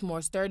it's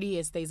more sturdy,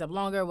 it stays up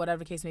longer, whatever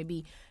the case may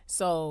be.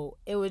 So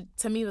it would,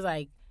 to me, was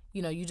like,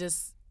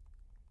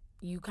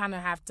 you kind of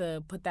have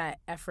to put that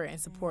effort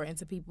and support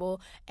into people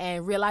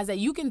and realize that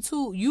you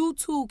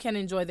too can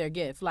enjoy their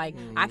gift. Like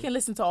I can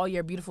listen to all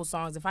your beautiful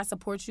songs. If I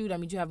support you, that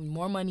means you have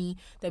more money,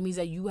 that means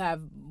that you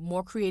have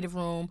more creative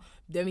room,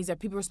 that means that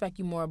people respect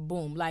you more.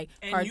 Boom. Like,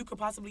 and you could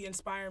possibly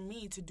inspire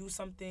me to do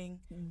something,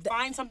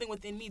 find something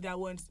within me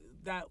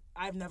that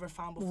I've never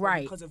found before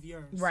because of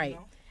yours. Right.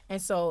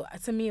 And so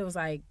to me, it was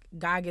like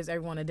God gives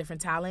everyone a different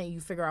talent.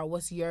 You figure out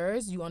what's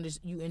yours. You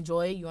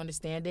enjoy it. You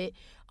understand it.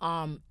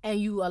 And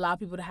you allow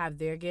people to have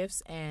their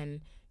gifts.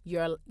 And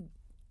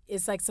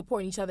it's like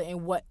supporting each other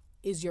in what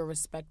is your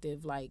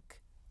respective like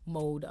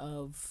mode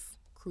of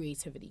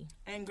creativity.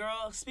 And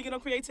girl, speaking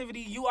of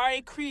creativity, you are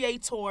a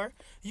creator.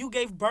 You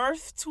gave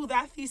birth to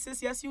that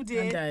thesis. Yes, you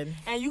did.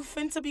 And you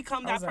finna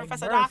become that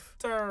Professor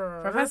Doctor.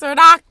 Professor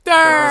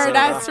Doctor.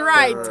 That's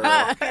right.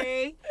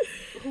 Okay.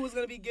 Who's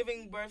gonna be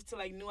giving birth to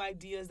like new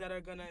ideas that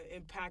are gonna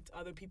impact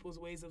other people's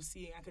ways of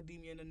seeing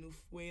academia in a new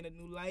way, in a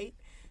new light.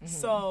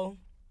 So,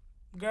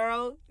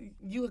 girl,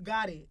 you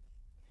got it.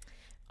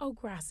 Oh,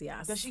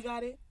 gracias. Does she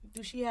got it?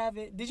 Do she have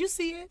it? Did you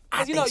see it?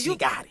 I think she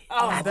got it.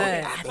 Oh,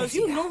 because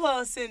you knew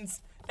her since.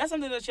 That's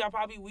something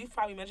that we've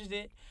probably mentioned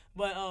it,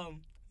 but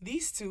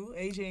these two,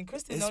 AJ and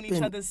Kristen, known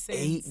each other since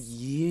 8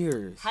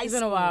 years. It's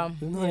been a while.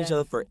 We've known each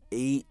other for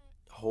 8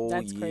 whole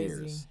That's years.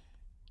 Crazy.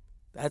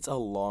 That's a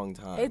long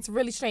time. It's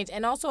really strange,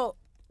 and also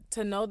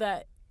to know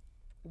that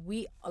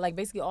we like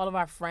basically all of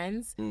our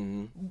friends.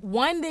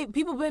 One day,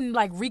 people been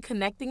like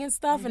reconnecting and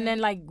stuff, and then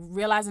like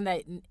realizing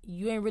that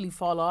you ain't really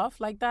fall off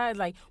like that.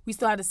 Like we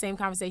still have the same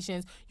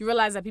conversations. You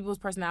realize that people's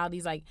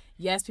personalities, like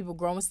yes, people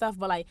grow and stuff,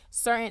 but like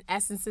certain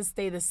essences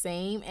stay the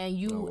same, and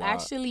you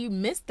actually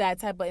miss that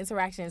type of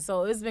interaction.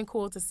 So it's been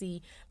cool to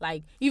see.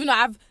 Like even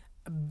though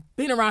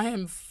been around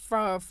him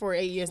for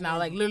 8 years now.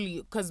 Like literally,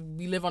 because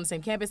we live on the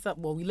same campus.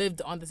 Well, we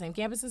lived on the same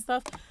campus and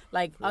stuff.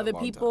 Like other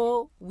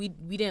people, we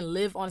didn't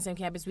live on the same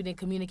campus. We didn't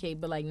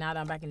communicate. But like now that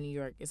I'm back in New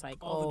York, it's like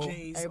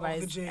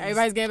everybody's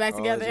getting back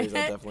together. All the J's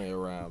are definitely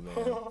around, man.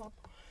 All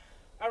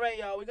right,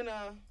 y'all. We're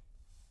gonna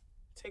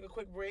take a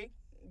quick break.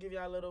 Give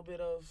y'all a little bit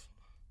of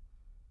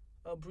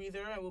a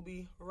breather, and we'll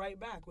be right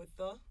back with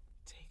the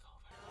takeover.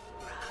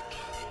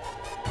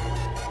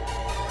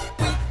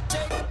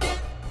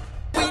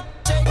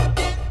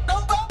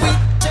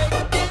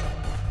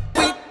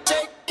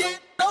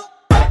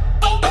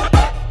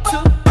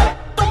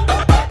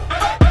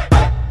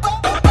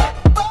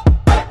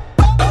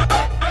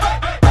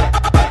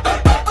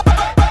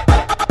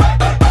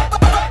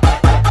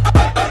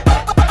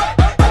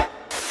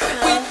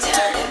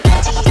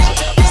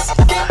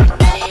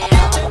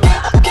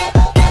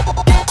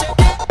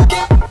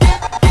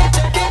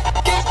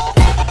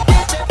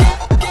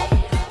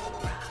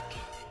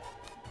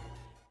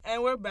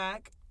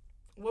 Back.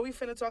 What we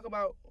finna talk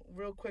about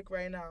real quick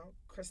right now,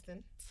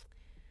 Kristen?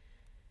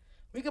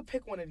 We could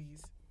pick one of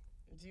these.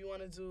 Do you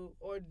want to do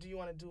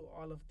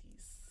all of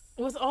these?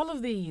 What's all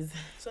of these?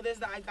 So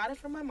there's I got it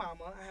from my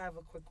mama. I have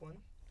a quick one.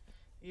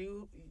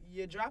 You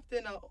dropped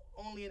in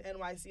only in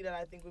NYC that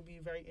I think would be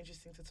very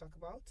interesting to talk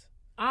about.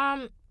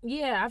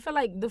 Yeah, I feel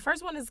like the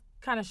first one is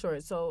kind of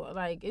short, so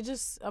like it's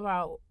just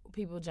about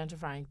people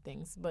gentrifying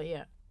things. But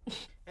yeah.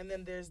 And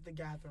then there's The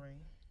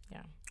Gathering.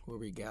 Yeah. Where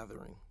we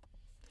gathering?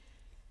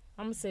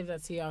 I'm gonna save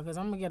that to y'all because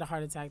I'm gonna get a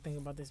heart attack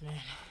thinking about this man.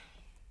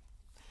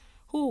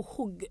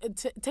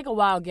 Take a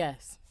wild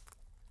guess.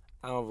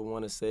 I don't even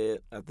want to say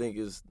it. I think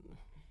it's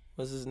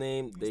what's his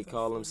name? They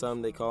call him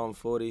something. They call him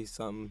 40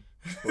 something,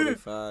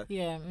 45.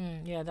 Yeah,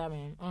 that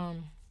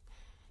man.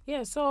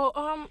 Yeah. So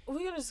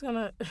we're just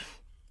gonna.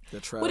 The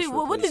trash.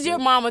 What did your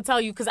mama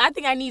tell you? Because I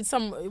think I need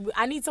some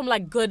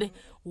like good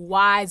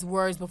wise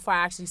words before I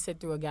actually sit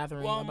through a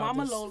gathering. Well, about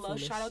Mama this Lola,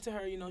 foolish. shout out to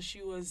her. You know,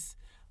 she was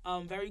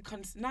very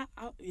concerned.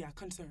 I'll give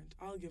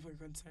her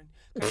concerned.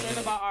 Concerned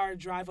about our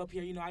drive up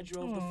here. You know, I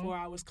drove the 4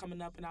 hours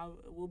coming up, and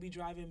we'll be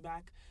driving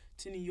back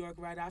to New York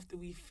right after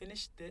we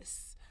finish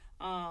this.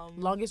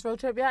 Longest road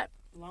trip yet?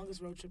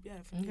 Longest road trip,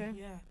 yeah. For okay. Me,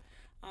 yeah.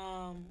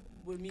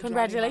 With me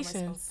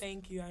Congratulations.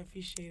 Thank you. I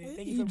appreciate it.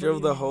 Thank you for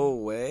drove the me.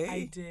 whole way?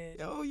 I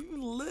did. Oh, you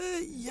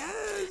lit.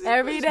 Yes.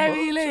 Every day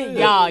we lit.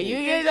 Y'all, you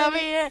get over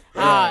here.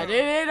 Ah,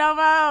 did it no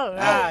more.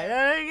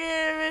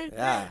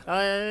 Yeah.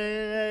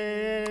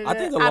 I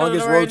think the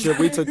longest road trip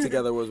we took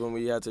together was when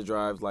we had to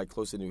drive like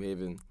close to New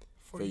Haven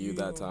for you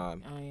that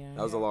time. Oh, yeah.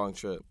 That was a long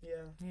trip.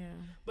 Yeah.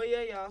 But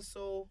yeah, y'all.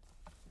 So,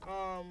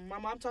 my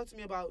mom talked to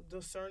me about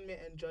discernment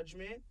and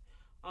judgment.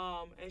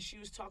 And she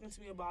was talking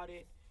to me about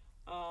it.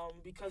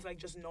 Because like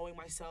just knowing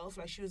myself,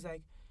 like she was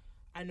like,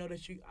 I know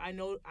that you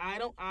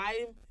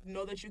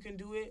can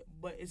do it,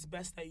 but it's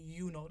best that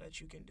you know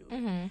that you can do it.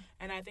 Mm-hmm.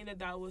 And I think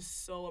that was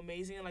so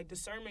amazing. And like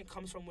discernment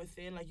comes from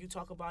within. Like you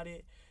talk about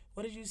it.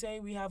 What did you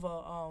say? We have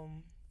a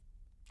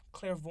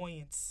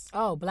clairvoyance.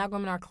 Oh, Black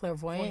women are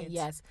clairvoyant.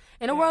 Yes.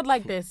 In a world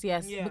like this,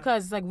 yes,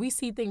 because like we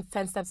see things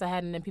 10 steps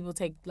ahead, and then people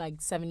take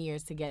like 7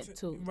 years to get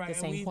to the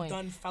same point. Right,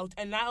 and we've felt,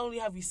 and not only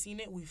have we seen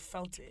it, we've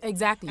felt it.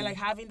 Exactly. And like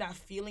having that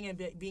feeling and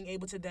being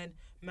able to then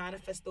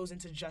manifest those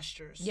into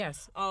gestures.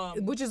 Yes.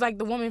 Which is like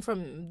the woman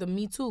from the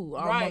Me Too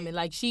woman.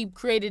 Like she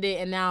created it,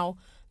 and now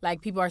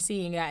like people are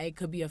seeing that it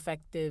could be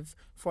effective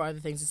for other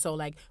things. So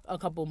like a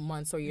couple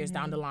months or years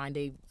down the line,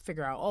 they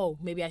figure out, oh,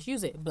 maybe I should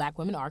use it. Black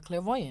women are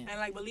clairvoyant. And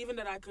like believing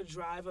that I could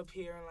drive up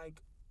here and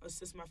like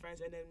assist my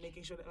friends, and then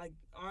making sure that like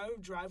our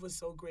drive was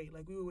so great.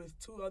 Like we were with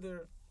 2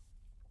 other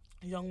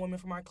young women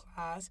from our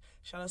class.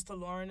 Shout outs to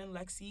Lauren and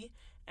Lexi,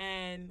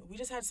 and we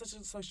just had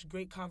such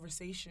great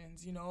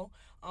conversations. You know,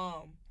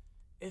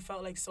 it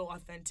felt like so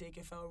authentic.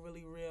 It felt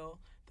really real.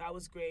 That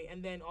was great.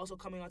 And then also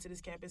coming onto this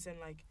campus and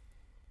like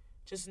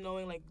just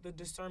knowing like the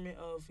discernment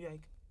of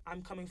like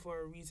I'm coming for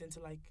a reason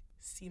to like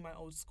see my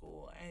old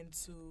school and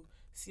to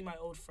see my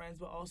old friends,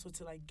 but also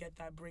to like get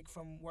that break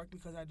from work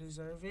because I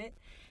deserve it,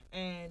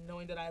 and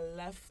knowing that I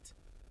left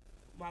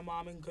my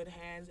mom in good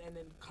hands, and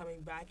then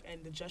coming back,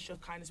 and the gesture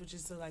of kindness, which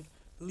is to like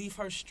leave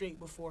her straight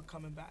before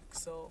coming back.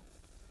 So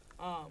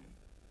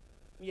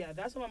yeah,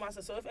 that's what my mom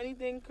said. So if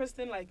anything,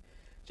 Kristen, like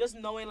just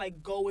knowing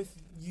like go with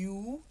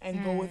you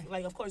and go with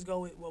like, of course, go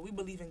with, well, we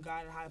believe in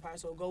God and higher power,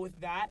 so go with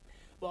that,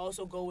 but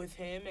also go with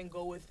him and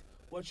go with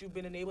what you've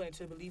been enabled and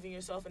to believe in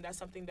yourself. And that's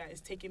something that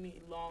is taking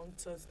me long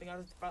to think. I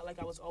felt like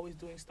I was always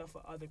doing stuff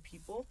for other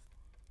people.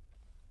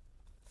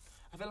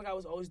 I felt like I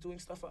was always doing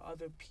stuff for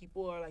other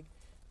people, or like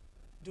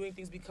doing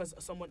things because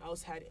someone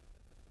else had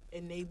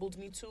enabled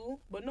me to.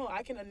 But no,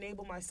 I can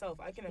enable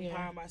myself. I can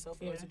empower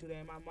myself in order to do that.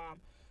 And my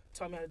mom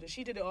taught me how to do it.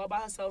 She did it all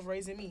by herself,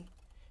 raising me,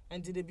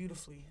 and did it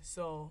beautifully.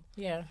 So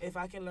if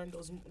I can learn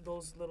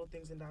those little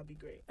things, then that'd be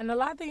great. And a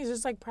lot of things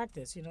just like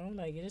practice, you know,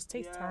 like it just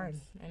takes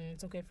time, and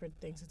it's okay for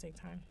things to take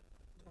time.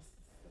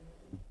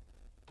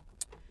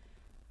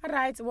 All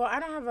right. Well,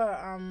 I don't have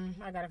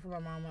I got it from my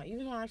mama.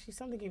 Even though actually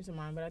something came to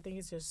mind, but I think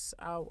it's just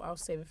I'll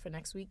save it for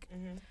next week.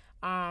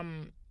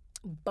 Mm-hmm.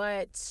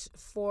 But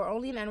for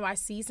only in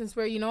NYC, since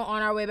we're,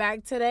 on our way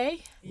back today.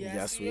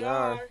 Yes, we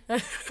are.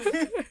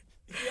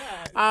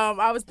 Yes.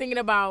 I was thinking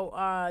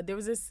about there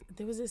was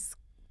this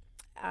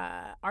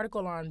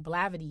article on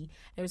Blavity.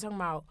 They were talking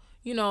about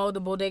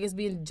the bodegas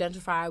being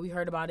gentrified. We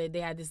heard about it.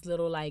 They had this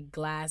little like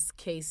glass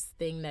case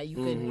thing that you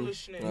can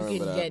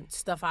get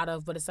stuff out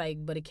of, but it's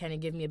like, but can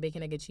it give me a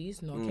bacon, egg, and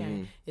cheese? No, it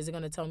can't. Is it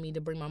gonna tell me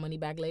to bring my money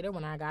back later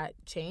when I got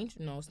change?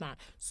 No, it's not.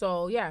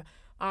 So yeah.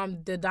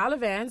 The dollar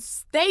vans,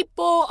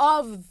 staple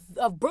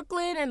of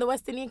Brooklyn and the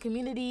West Indian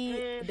community.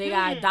 Mm-hmm. They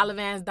got dollar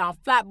vans down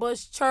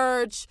Flatbush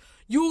Church,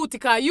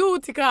 Utica.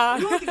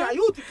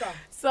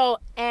 So,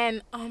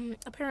 and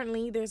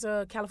apparently there's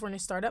a California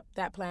startup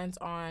that plans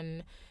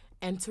on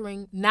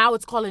entering. Now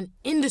it's called an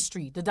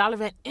industry, the dollar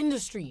van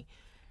industry.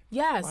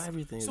 Yes.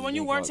 So when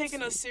you weren't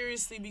taking us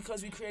seriously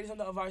because we created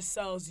something of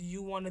ourselves,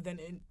 you want to then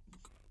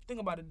think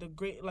about it, the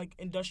great like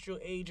industrial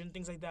age and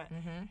things like that.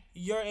 Mm-hmm.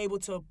 You're able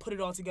to put it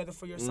all together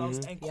for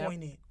yourselves and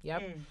coin it.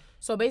 Yep.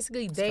 So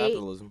basically, it's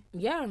capitalism.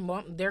 Yeah,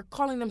 well, they're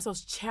calling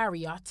themselves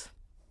Chariot,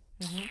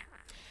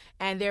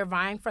 and they're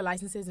vying for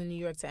licenses in New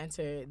York to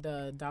enter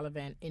the dollar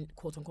van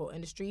quote unquote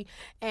industry.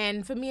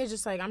 And for me, it's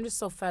just like I'm just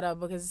so fed up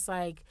because it's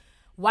like,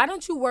 why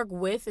don't you work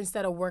with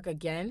instead of work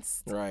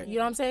against? Right. You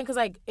know what I'm saying? Because,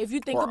 like, if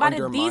you think about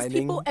it, these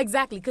people...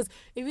 Exactly. Because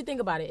if you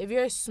think about it, if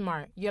you're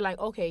smart, you're like,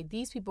 okay,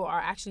 these people are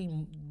actually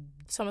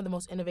some of the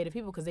most innovative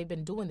people because they've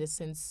been doing this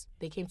since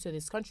they came to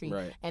this country.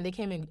 Right. And they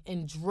came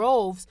in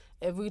droves.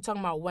 If we're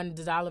talking about when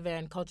the dollar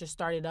van culture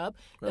started up,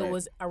 it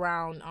was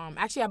around...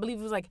 actually, I believe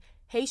it was, like,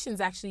 Haitians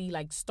actually,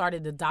 like,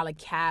 started the dollar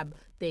cab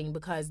thing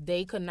because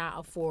they could not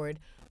afford,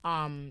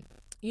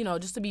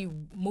 just to be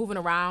moving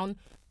around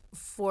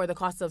for the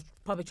cost of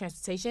public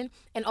transportation.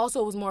 And also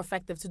it was more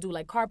effective to do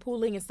like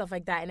carpooling and stuff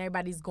like that, and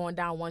everybody's going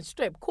down one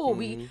strip. Cool.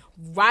 We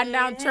riding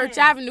down Church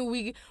Avenue,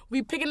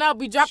 we picking up,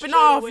 we dropping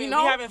off, we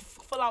having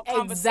full out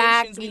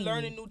conversations, we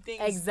learning new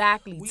things.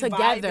 Exactly. We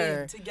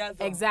together.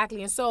 Together.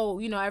 Exactly. And so,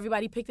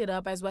 everybody picked it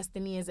up as West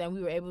Indians, and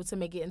we were able to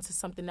make it into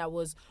something that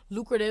was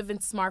lucrative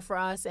and smart for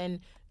us and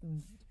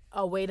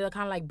a way to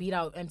kind of like beat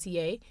out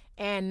MTA.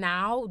 And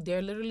now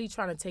they're literally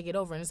trying to take it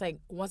over. And it's like,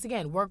 once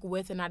again, work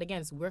with and not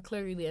against. We're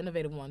clearly the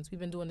innovative ones. We've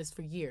been doing this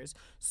for years.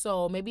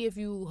 So maybe if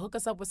you hook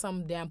us up with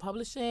some damn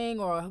publishing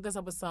or hook us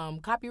up with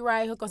some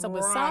copyright, hook us up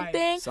with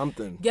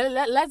something.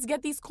 Let's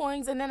get these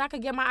coins, and then I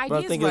could get my ideas. What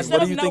do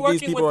you think these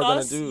people are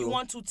going to do? You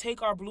want to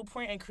take our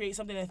blueprint and create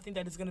something and think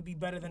that it's going to be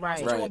better than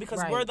ours.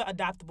 Because we're the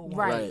adaptable ones.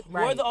 Right.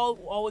 We're the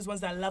always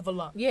ones that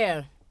level up.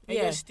 Yeah. And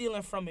you're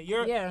stealing from it.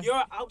 You're an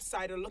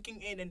outsider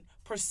looking in and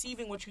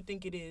perceiving what you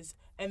think it is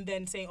and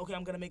then saying, okay,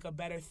 I'm going to make a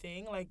better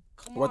thing. Like,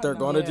 come on. What they're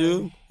going to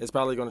do is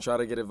probably going to try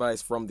to get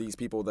advice from these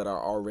people that are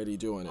already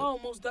doing it. Oh,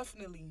 most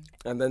definitely.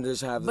 And then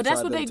just have But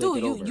that's what they do.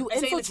 You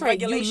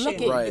infiltrate. You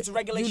look at it. It's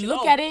regulation. You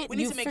look at it. We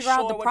need to make figure sure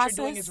out the what process.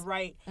 you're doing is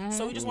right. Mm-hmm.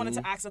 So we just wanted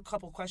to ask a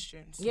couple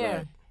questions. Yeah.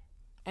 Right.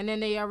 And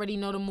then they already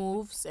know the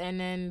moves, and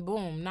then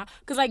boom.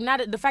 Because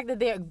the fact that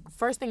they're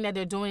first thing that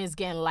they're doing is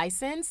getting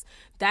licensed.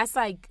 That's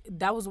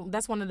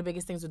one of the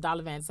biggest things with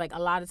dollar vans. Like a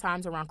lot of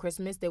times around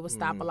Christmas, they would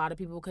stop a lot of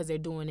people because they're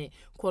doing it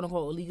quote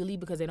unquote illegally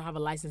because they don't have a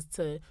license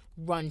to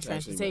run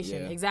transportation.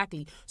 Actually, yeah.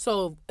 Exactly.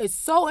 So it's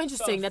so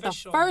interesting that the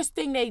first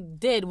thing they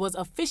did was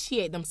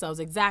officiate themselves.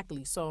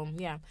 Exactly. So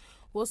yeah.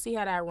 We'll see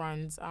how that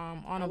runs.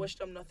 I wish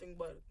them nothing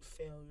but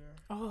failure.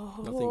 Oh.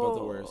 Nothing but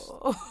the worst.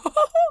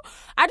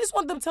 I just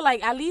want them to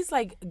at least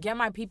get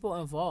my people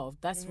involved.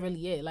 That's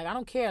really it. I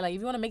don't care. If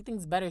you want to make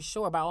things better,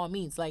 sure, by all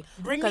means.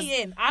 Bring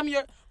me in.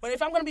 But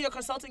if I'm gonna be your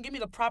consultant, give me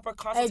the proper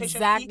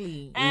consultation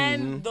fee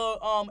and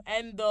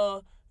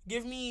the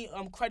give me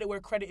credit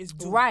where credit is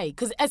due. Right,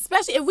 because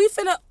especially if we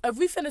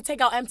finna take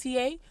out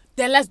MTA,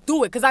 then let's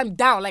do it. Because I'm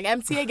down.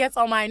 MTA gets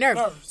on my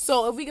nerves.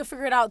 So if we can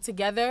figure it out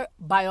together,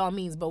 by all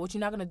means. But what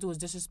you're not gonna do is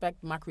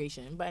disrespect my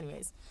creation. But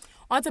anyways,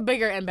 on to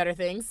bigger and better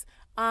things.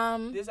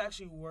 This is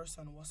actually worse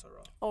than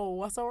Wasara. Oh,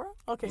 Wasara?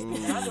 Okay.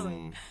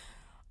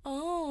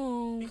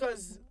 Oh.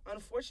 Because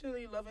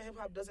unfortunately, Love and Hip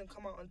Hop doesn't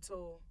come out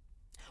until.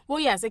 Well,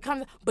 yes, it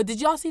comes. But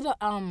did y'all see the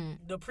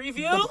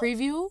preview? The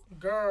preview,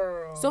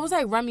 girl. So it was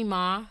Remy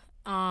Ma.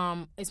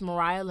 It's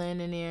Mariah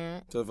Lynn in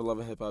there. So for Love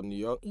and Hip Hop New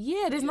York.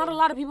 Yeah, there's not a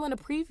lot of people in the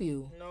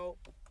preview. No.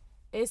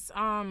 It's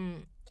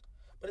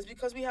But it's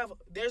because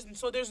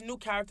there's new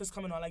characters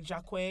coming on, like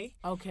Jacquay.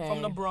 Okay.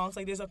 From the Bronx.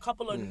 There's a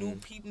couple of new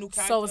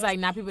characters. So it's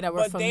not people that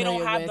we're familiar with. But they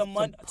don't have the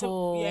money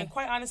to. Yeah, and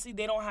quite honestly,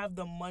 they don't have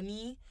the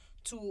money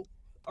to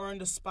earn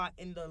the spot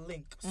in the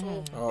link.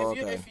 So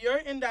if you're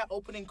in that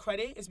opening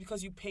credit, it's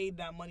because you paid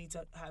that money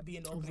to be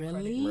in the opening credit.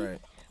 Really?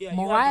 Right. Yeah.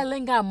 Mariah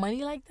Lynn got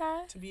money like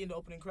that? To be in the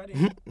opening credit.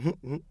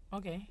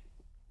 Okay.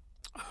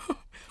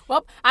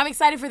 Well, I'm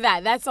excited for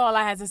that. That's all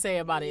I had to say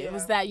about it. Yeah. It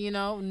was that,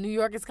 New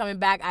York is coming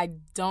back. I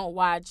don't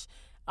watch...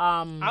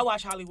 I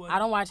watch Hollywood. I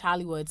don't watch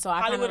Hollywood, so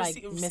I kind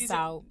of miss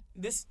out.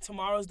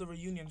 Tomorrow's the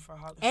reunion for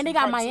Hollywood. And they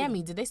got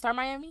Miami. Did they start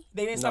Miami?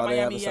 They didn't start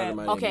Miami yet.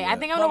 Okay, I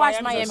think I'm gonna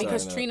watch Miami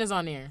because Trina's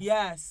on there.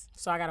 Yes.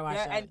 So I gotta watch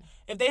that. And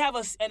if they have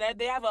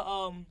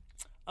a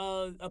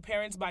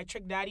appearance by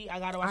Trick Daddy. I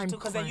gotta watch it too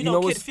because then You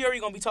know Kid Fury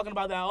gonna be talking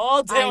about that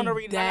all day on the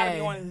reading. I gotta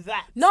be on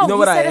that. No, you know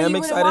what I said am he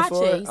excited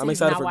for? He said I'm he's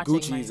excited not for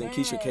watching, Gucci's and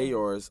Keisha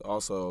Kayor's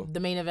also. The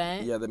main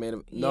event? Yeah, the main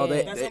event. No,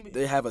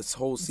 they have a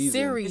whole season.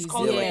 Series. It's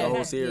called like a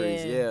whole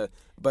series. Yeah.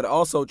 But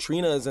also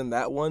Trina is in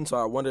that one, so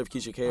I wonder if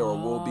Keisha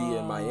Kayor will be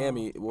in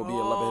Miami. Will be in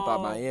Love and Hip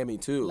Hop Miami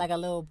too. Like a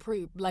little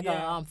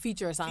a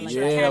feature or something.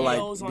 Yeah,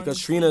 like like because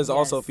Trina is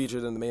also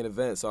featured in the main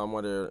event, so I'm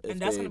wondering if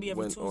that's they gonna be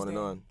went Tuesday. on and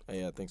on.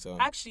 Yeah, I think so.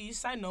 Actually,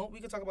 side note,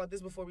 we could talk about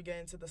this before we get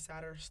into the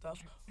sadder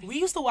stuff. We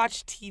used to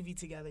watch TV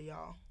together,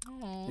 y'all.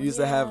 We used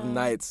to have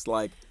nights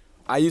like.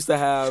 I used to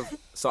have,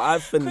 so I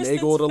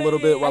finagled a little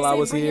bit while I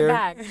was here.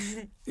 I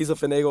used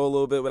to finagle a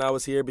little bit when I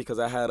was here because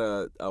I had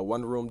a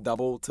one-room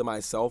double to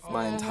myself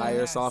my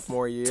entire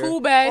sophomore year.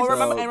 2 beds,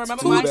 remember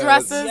 2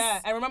 dresses.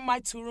 Yeah, I remember my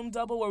 2-room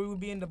double where we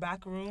would be in the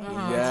back room.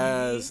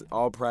 Yes,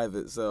 all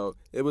private. So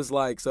it was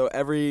like, I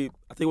think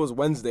it was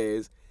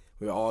Wednesdays,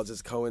 we would all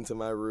just go into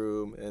my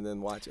room and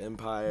then watch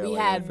Empire. We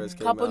had a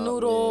couple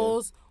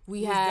noodles.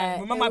 We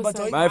had. Remember my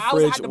bodega? My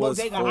fridge was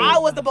full. I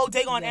was the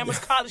bodega on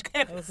Amherst College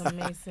campus. It was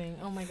amazing.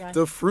 Oh my gosh.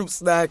 The fruit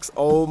snacks.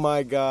 Oh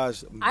my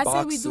gosh. I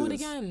say we do it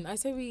again. I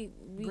say we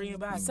bring it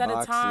back. Set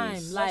a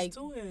time. Let's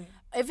do it.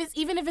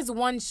 Even if it's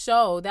one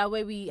show, that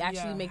way we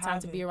actually make time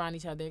to be around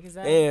each other. Because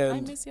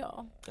I miss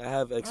y'all. I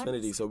have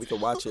Xfinity, so we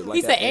can watch it. Like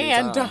he said,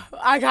 "And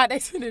I got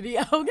Xfinity."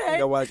 Okay. I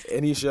can watch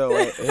any show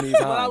at any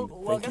time.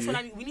 Well, guess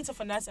what? We need to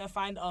finesse and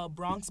find a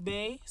Bronx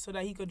Bay so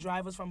that he could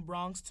drive us from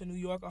Bronx to New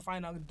York, or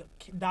find a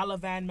dollar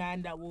van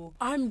man that will.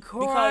 I'm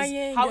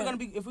crying. Because how we gonna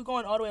be if we're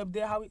going all the way up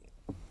there? How we?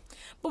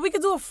 But we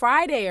could do a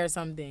Friday or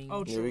something.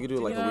 Oh, true. Yeah, we could do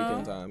like a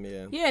weekend time.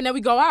 Yeah. Yeah, and then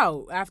we go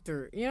out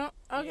after. Okay. Yeah.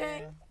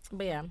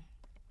 But yeah.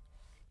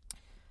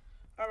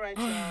 All right,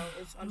 y'all.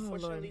 It's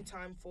unfortunately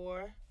time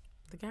for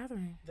The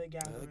Gathering. The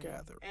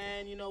Gathering.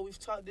 And we've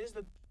talked. This is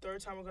the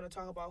third time we're gonna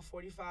talk about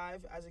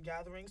 45 as a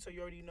gathering. So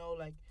you already know,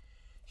 like,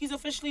 he's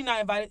officially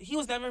not invited. He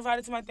was never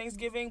invited to my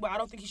Thanksgiving, but I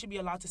don't think he should be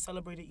allowed to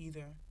celebrate it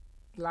either.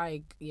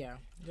 Like, yeah,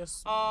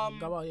 just go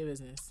about your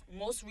business.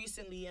 Most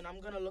recently, and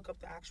I'm gonna look up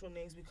the actual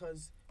names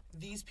because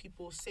these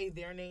people say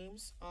their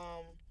names.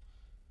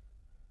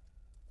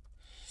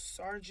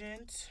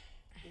 Sergeant,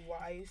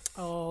 wife.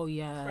 Oh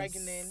yes.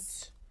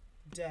 Pregnant.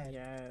 Dead.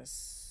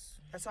 Yes.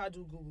 That's how I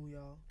do Google,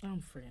 y'all.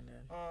 I'm freaking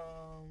dead.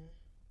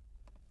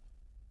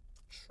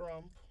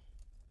 Trump.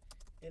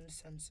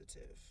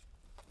 Insensitive.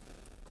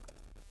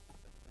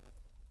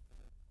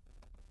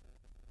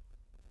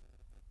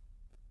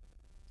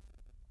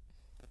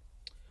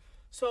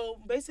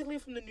 So, basically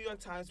from the New York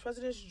Times,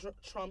 President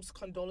Trump's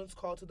condolence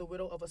call to the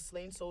widow of a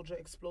slain soldier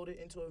exploded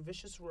into a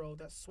vicious row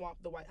that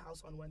swamped the White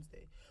House on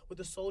Wednesday, with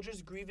the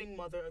soldier's grieving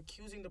mother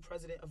accusing the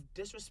president of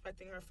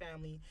disrespecting her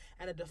family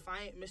and a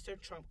defiant Mr.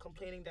 Trump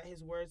complaining that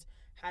his words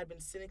had been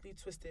cynically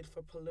twisted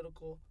for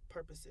political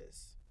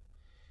purposes.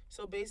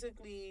 So,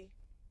 basically,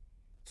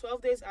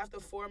 12 days after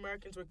 4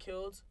 Americans were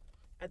killed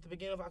at the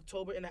beginning of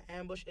October in an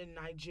ambush in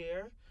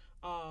Niger,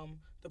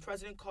 the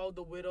president called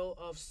the widow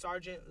of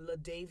Sergeant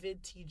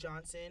LaDavid T.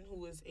 Johnson,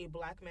 who is a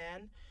black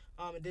man.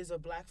 There's a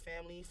black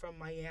family from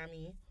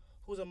Miami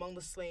who's among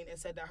the slain, and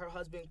said that her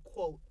husband,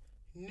 quote,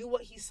 knew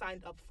what he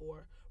signed up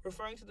for,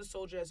 referring to the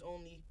soldier as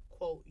only,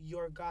 quote,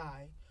 your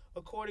guy,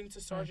 according to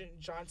Sergeant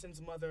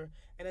Johnson's mother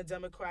and a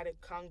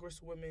Democratic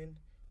congresswoman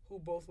who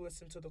both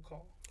listened to the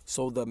call.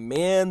 So the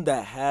man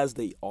that has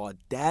the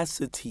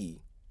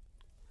audacity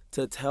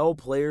to tell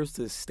players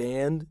to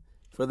stand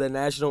for the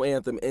national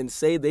anthem and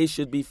say they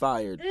should be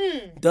fired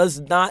does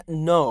not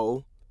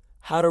know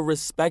how to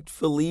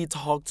respectfully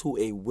talk to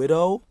a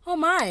widow. Oh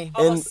my!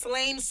 Of a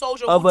slain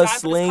soldier. Of who a died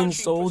slain for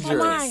this country,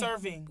 soldier.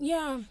 serving.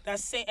 Yeah.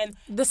 That's saying, and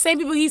the same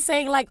people he's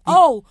saying like,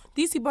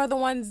 these people are the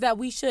ones that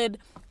we should.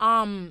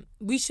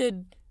 This is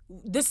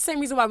the same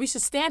reason why we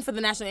should stand for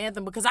the national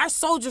anthem, because our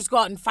soldiers go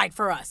out and fight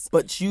for us.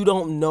 But you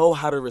don't know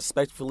how to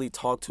respectfully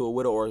talk to a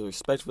widow or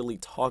respectfully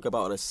talk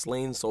about a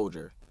slain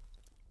soldier.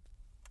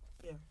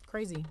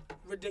 Crazy.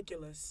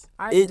 Ridiculous.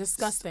 It's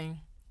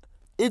disgusting.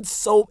 It's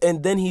so,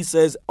 and then he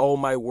says, "Oh,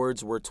 my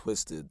words were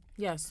twisted."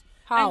 Yes.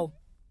 How?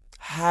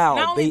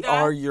 How? They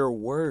are your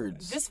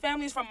words. This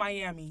family is from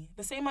Miami,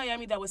 the same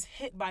Miami that was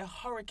hit by a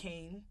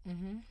hurricane.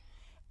 Mm-hmm.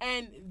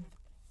 And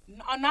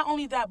not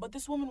only that, but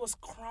this woman was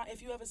crying.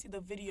 If you ever see the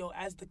video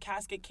as the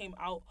casket came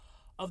out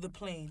of the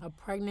plane. A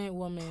pregnant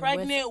woman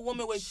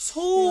with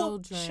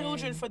 2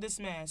 children for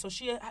this man. So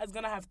she is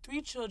going to have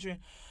 3 children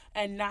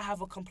and not have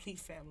a complete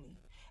family.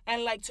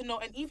 And like to know,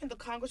 and even the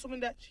congresswoman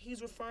that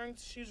she's referring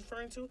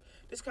to,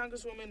 this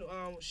congresswoman,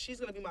 she's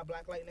gonna be my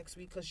blacklight next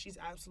week because she's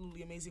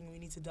absolutely amazing. We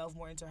need to delve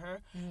more into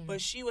her.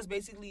 But she was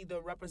basically the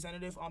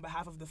representative on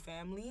behalf of the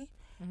family,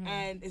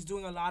 and is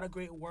doing a lot of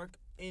great work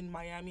in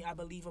Miami, I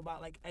believe, about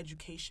like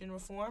education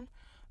reform.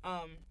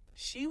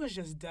 She was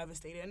just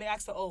devastated, and they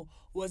asked her, "Oh,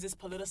 was this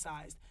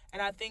politicized?"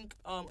 And I think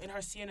in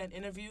her CNN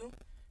interview,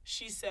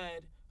 she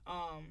said.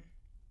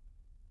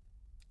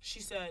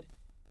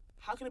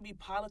 How can it be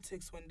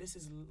politics when this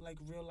is like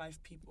real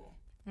life people?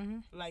 Mm-hmm.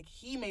 Like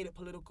he made it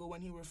political when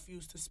he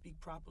refused to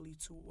speak properly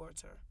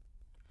towards her.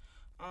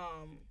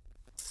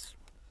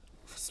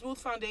 Smooth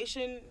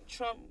foundation,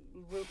 Trump,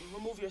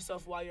 remove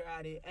yourself while you're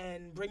at it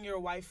and bring your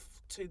wife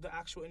to the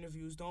actual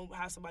interviews. Don't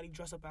have somebody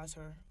dress up as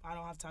her. I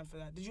don't have time for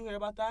that. Did you hear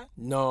about that?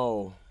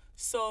 No.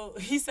 So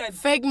he said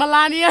fake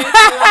Melania.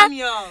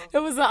 Melania. It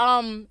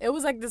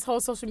was like this whole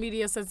social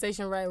media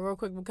sensation, right? Real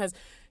quick, because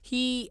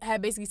he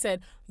had basically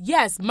said,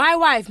 yes, my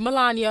wife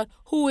Melania,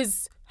 who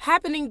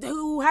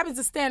happens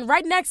to stand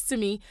right next to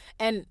me,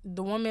 and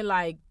the woman,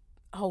 like,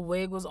 her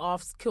wig was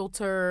off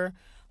kilter,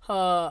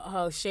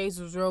 her shades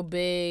was real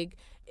big.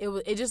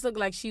 It just looked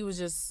like she was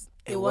just.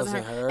 It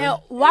wasn't her. And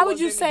why would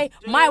you say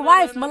my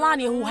wife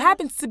Melania, who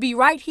happens to be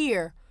right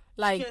here?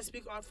 Like, she can't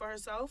speak out for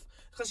herself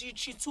because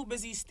she's too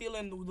busy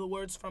stealing the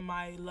words from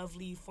my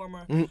lovely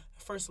former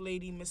First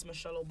Lady, Miss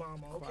Michelle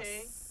Obama.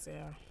 Okay.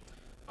 Yeah.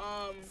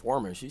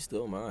 Former, she's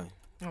still mine.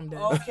 I'm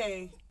dead.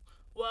 Okay.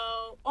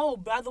 Well,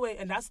 by the way,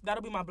 and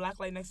that'll be my black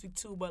light next week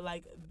too. But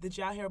like, did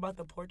y'all hear about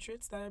the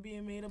portraits that are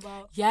being made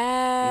about?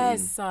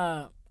 Yes.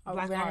 Black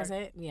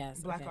art. Yes.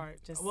 Black okay. art.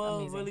 Just we'll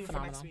amazing. leave it for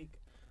next week.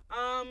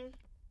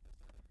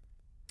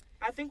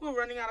 I think we're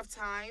running out of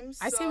time.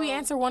 So... I say we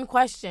answer one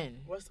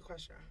question. What's the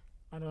question?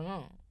 I don't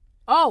know.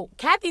 Oh,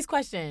 Kathy's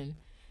question.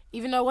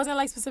 Even though it wasn't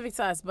like specific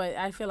to us, but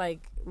I feel like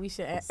we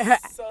should.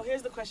 So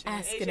here's the question.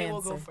 Ask AJ and answer.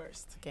 will go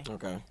first.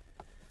 Okay.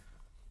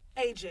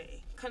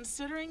 AJ,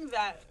 considering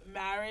that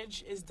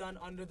marriage is done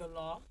under the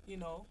law, you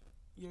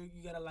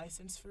get a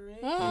license for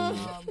it.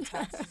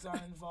 Taxes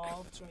are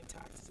involved, joint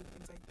taxes and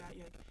things like that.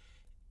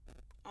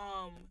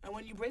 And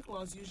when you break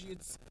laws, usually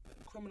it's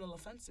criminal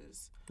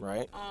offenses.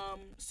 Right.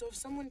 So if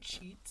someone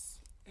cheats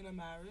in a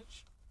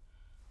marriage,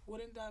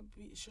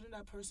 shouldn't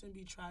that person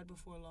be tried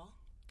before law?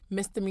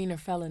 Misdemeanor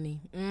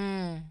felony.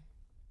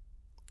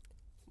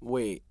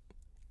 Wait,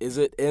 is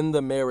it in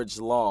the marriage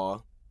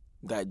law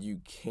that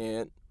you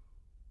can't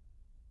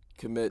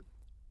commit,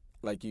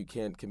 like you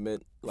can't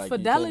commit, like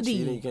fidelity?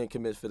 You can't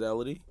commit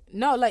fidelity?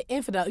 No, like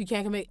you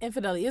can't commit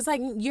infidelity. It's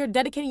like you're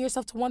dedicating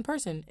yourself to one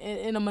person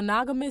in a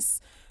monogamous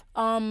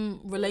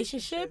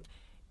relationship.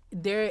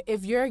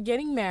 If you're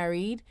getting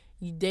married,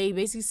 they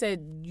basically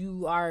said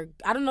you are,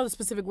 I don't know the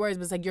specific words,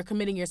 but it's like you're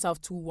committing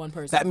yourself to one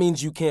person. That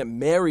means you can't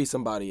marry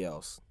somebody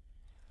else.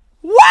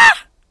 What?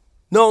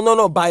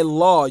 No. By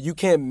law, you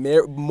can't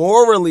marry.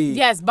 Morally,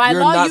 yes, by you're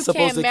law, not you supposed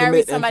can't to marry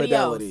commit somebody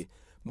infidelity. else.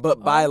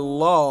 But by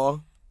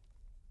law,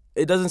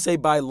 it doesn't say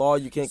by law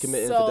you can't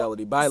commit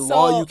infidelity. By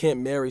law, you can't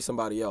marry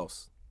somebody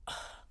else.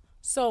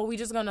 So we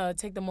just gonna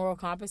take the moral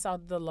compass out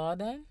of the law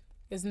then?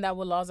 Isn't that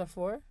what laws are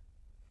for?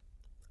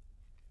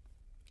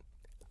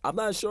 I'm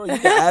not sure. You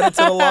can add it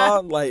to the law.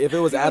 Like, if it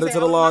was added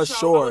to the law,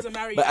 sure.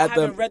 But I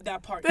haven't read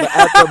that part. But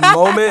at the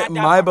moment,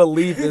 my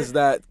belief is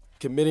that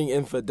committing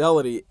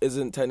infidelity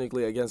isn't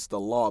technically against the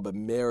law, but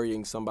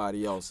marrying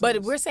somebody else.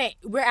 But we're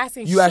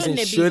asking,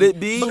 should it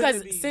be?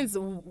 Because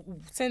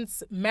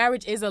since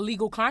marriage is a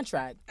legal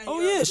contract. Oh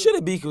yeah, should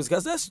it be? Because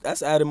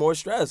that's adding more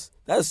stress.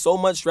 That's so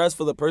much stress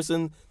for the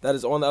person that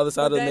is on the other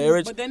side of the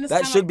marriage.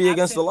 That should be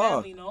against the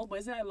law. Family, no? But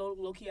isn't that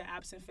low-key an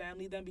absent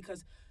family then?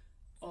 Because,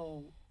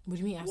 what do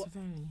you mean absent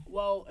family?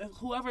 Well, if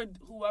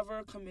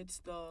whoever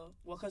commits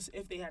because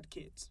if they had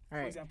kids, for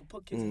example,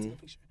 put kids into the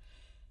picture.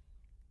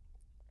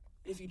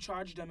 If you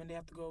charge them and they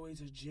have to go away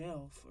to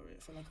jail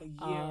for like a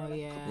year or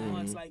like a couple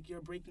months, like you're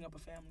breaking up a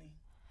family.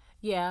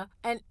 Yeah,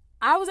 and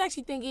I was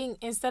actually thinking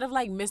instead of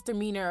like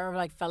misdemeanor or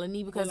like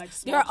felony, because like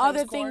there are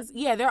other court? things.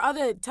 Yeah, there are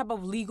other type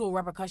of legal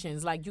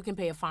repercussions. Like you can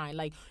pay a fine.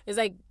 Like it's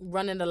like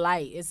running the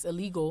light. It's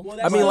illegal. Well,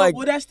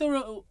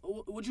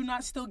 would you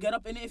not still get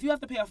up in it? If you have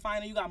to pay a fine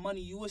and you got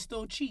money, you would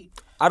still cheat.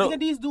 Look at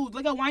these dudes.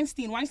 Look at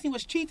Weinstein. Weinstein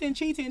was cheating.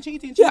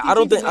 Yeah, I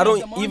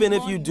don't. Even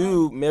if you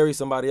do marry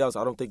somebody else,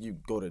 I don't think you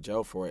go to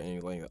jail for it.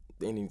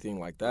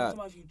 Anything like that.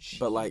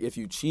 But like if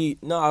you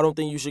cheat, no, I don't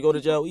think you should go to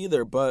jail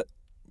either. But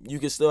you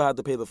can still have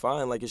to pay the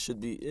fine. Like it should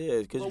be. Yeah,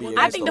 it could be.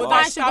 I think the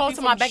fine should go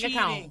to my bank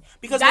account.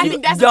 Because I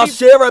think that's y'all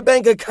share a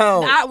bank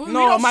account. We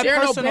don't my share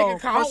personal. No bank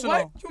account.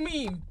 Personal. What you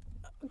mean?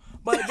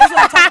 But that's what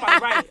I'm talking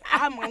about, right?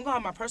 I'm gonna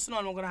have my personal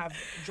and I'm gonna have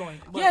joint.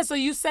 But yeah, so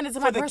you send it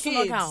to my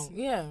personal account.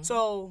 Yeah.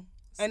 So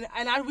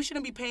we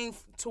shouldn't be paying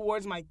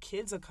towards my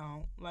kids'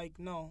 account. Like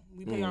no,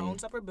 we pay our own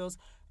separate bills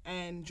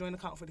and joint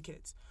account for the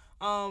kids.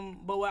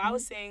 But what I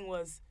was saying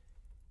was,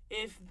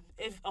 if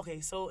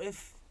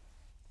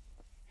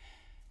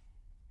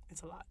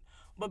it's a lot.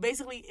 But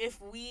basically, if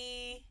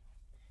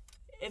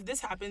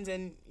this happens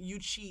and you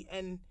cheat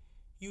and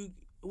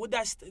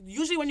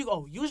usually when you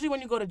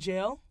go to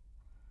jail,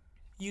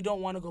 you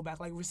don't want to go back.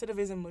 Like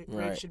recidivism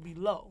rate should be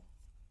low.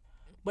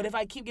 But if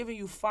I keep giving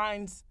you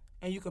fines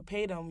and you could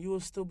pay them, you will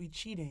still be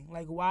cheating.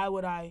 Like why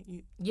would I?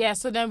 Yeah,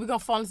 so then we're gonna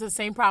fall into the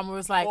same problem where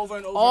it's like over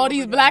and over all and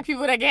these over black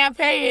people that can't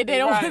pay it, they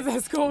don't want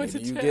us going to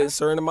jail. You get a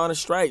certain amount of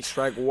strikes.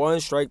 Strike 1,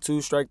 strike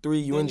 2, strike 3,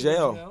 you in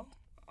jail.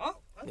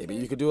 Maybe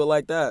you could do it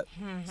like that.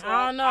 So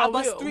I don't know. I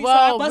bust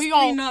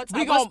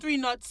three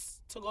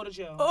nuts to go to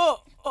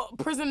jail.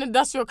 Prison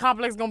industrial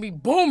complex gonna be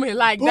booming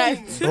like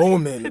that.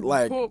 Booming.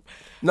 Like,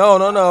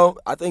 no.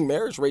 I think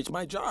marriage rates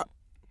might drop.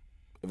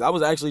 if that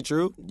was actually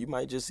true, you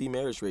might just see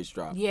marriage rates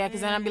drop. Yeah,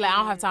 because then I'd be like, I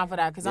don't have time for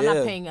that because I'm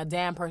not paying a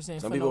damn person.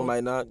 Some people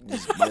might not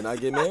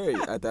get married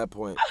at that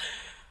point.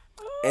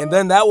 And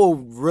then that will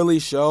really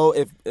show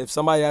if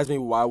somebody asks me,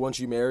 why won't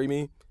you marry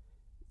me?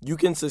 You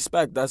can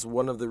suspect that's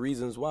one of the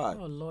reasons why.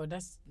 Oh Lord,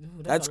 that's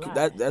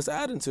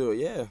adding to it,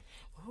 yeah.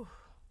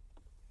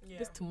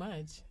 It's too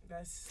much.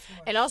 That's too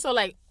much. And also,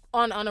 like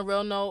on a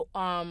real note,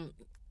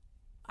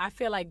 I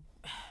feel like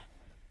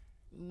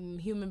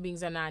human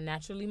beings are not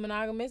naturally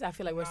monogamous. I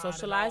feel like we're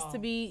socialized to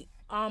be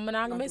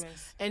monogamous,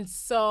 and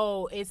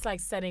so it's like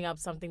setting up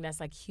something that's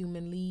like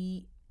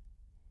humanly.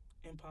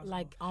 Impossible.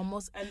 Like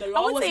almost, and I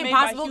wouldn't say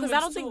impossible because I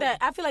don't think that.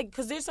 I feel like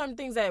because there's some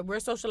things that we're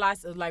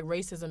socialized, like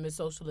racism is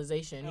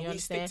socialization. You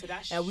understand?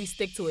 And we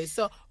stick to it.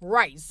 So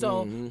right.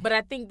 So, but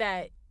I think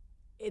that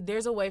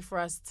there's a way for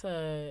us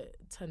to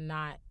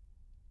not.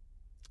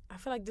 I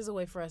feel like there's a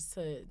way for us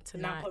to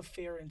not put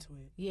fear into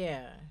it.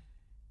 Yeah,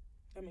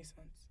 that makes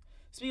sense.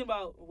 Speaking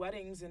about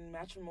weddings and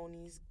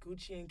matrimonies,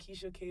 Gucci and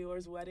Keisha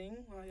Kayor's wedding.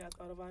 How y'all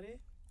thought about it?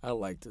 I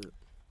liked it.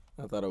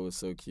 I thought it was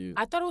so cute.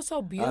 I thought it was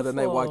so beautiful. Then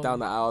they walked down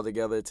the aisle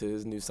together to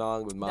his new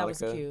song with Monica.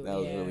 That was cute. That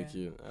was really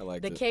cute. I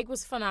liked it. The cake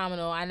was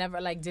phenomenal. I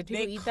never did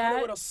people eat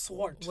that? With a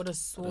sword. With a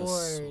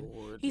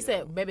sword. He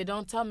said, "Baby,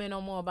 don't tell me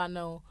no more about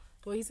no."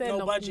 Well, he said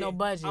no budget. No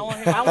budget. I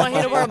want to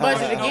hear the word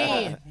budget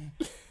again.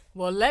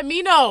 Well, let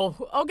me know.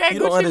 Okay, you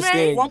Gucci don't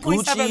understand. Mane.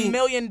 $1.7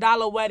 million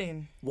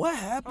wedding. What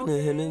happened to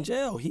him in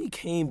jail? He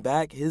came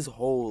back. His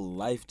whole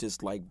life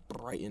just like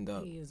brightened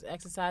up. He was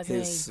exercising.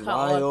 His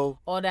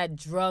smile. All that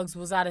drugs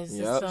was out of his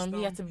system.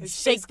 He had to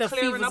shake the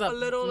fevers up a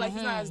little. Like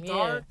he's not as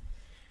dark.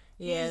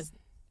 Yes.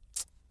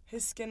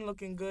 His skin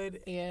looking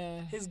good.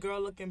 Yeah. His girl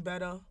looking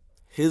better.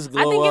 His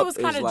glow I think it was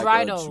kind of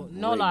dry though.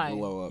 No lie.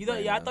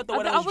 I thought the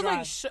wedding was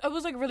dry. It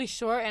was like really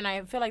short, and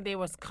I feel like they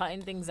was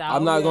cutting things out.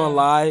 I'm not gonna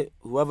lie.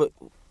 Whoever.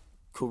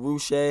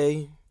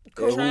 Karuche,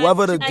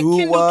 whoever the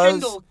dude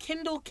was,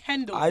 Kendall.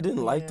 I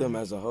didn't like them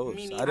as a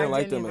host. I didn't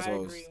like them as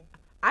hosts.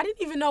 I didn't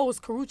even know it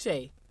was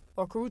Karuche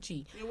or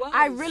Karuchi.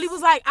 I really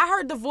was like, I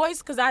heard the voice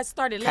because I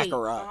started late.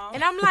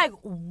 And I'm like,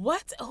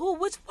 what?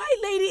 Which white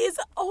lady is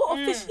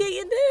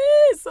officiating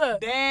this?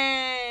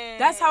 Damn.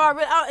 That's how I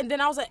read out. And then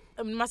I was like,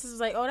 my sister was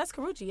like, oh, that's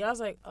Karuchi. I was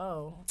like,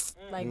 oh.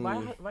 Like,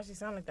 why she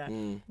sound like that?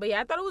 But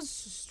yeah, I thought it was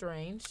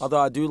strange.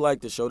 Although I do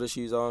like the show that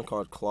she's on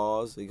called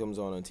Claws. It comes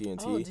on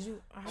TNT. Oh, did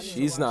you?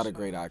 She's not a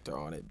great actor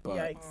on it,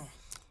 but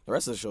the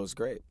rest of the show is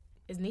great.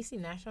 Is Niecy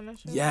Nash on that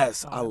show?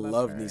 Yes, I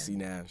love Niecy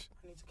Nash.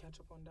 I need to catch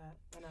up on that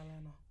in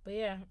Atlanta. But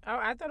yeah,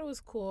 I thought it was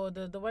cool.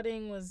 The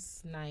wedding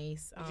was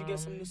nice. Did you get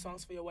some new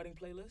songs for your wedding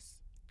playlist?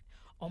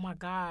 Oh my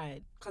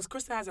God. Because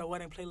Krista has a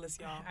wedding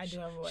playlist, y'all. I do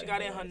have a wedding playlist. She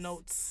got it in her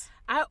notes.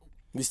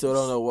 We still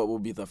don't know what will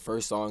be the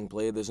first song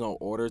played. There's no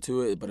order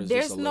to it, but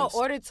there's no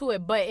order to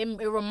it. But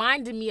it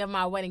reminded me of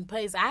my wedding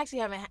playlist. I actually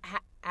haven't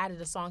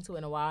added a song to it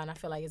in a while, and I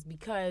feel like it's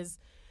because,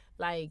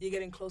 like, you're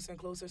getting closer and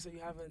closer, so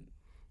you haven't.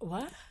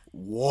 What?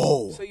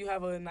 Whoa. So you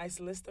have a nice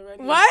list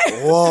already? What?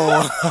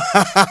 Whoa.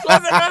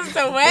 Closer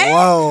to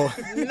what?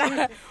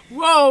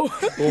 Whoa.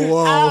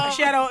 Whoa.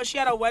 She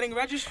had a wedding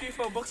registry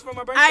for books for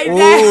my birthday.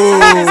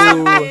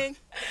 I did.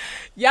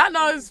 Y'all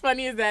know what's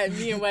funny is that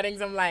me and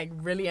weddings, I'm like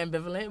really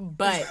ambivalent.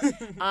 But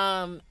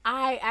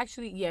I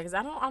actually, because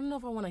I don't know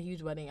if I want a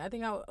huge wedding. I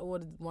think I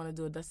would want to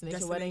do a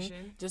destination wedding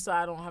just so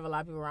I don't have a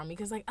lot of people around me.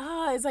 Because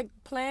it's like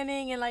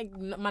planning and like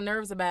my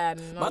nerves are bad.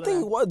 And my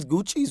thing was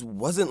Gucci's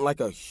wasn't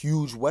like a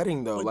huge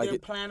wedding though. But like their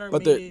planner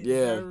but made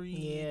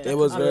it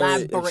was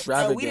very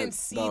extravagant. We didn't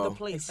see the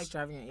place. It's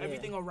extravagant. Yeah.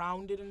 Everything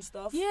around it and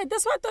stuff. Yeah,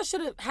 that's what I thought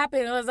should have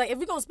happened. I was like, if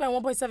we're gonna spend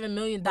 $1.7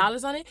 million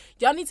on it,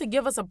 y'all need to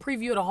give us a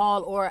preview of the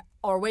hall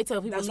or wait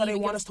till people. That's why they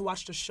want us to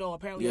watch the show.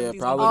 Apparently,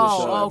 probably the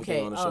show.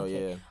 Okay, on the show,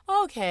 yeah.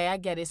 Okay, I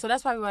get it. So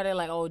that's probably why they're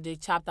like, they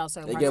chopped out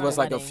certain. They gave us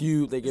like a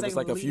few. They gave us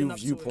like a few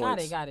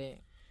viewpoints. Got it.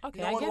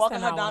 Okay, I guess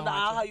walking her down the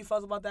aisle. How you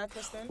felt about that,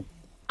 Kristen?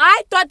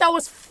 I thought that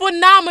was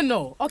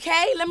phenomenal.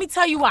 Okay, let me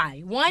tell you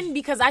why. One,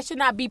 because I should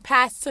not be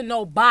passed to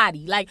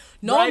nobody. Like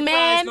no bride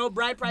man, price, no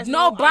bride price,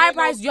 no bride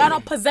price. Y'all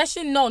no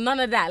possession, no none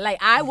of that. Like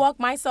I walk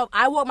myself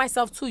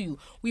to you.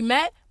 We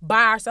met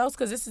by ourselves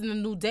because this is a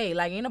new day.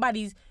 Like ain't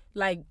nobody's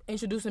like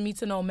introducing me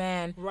to no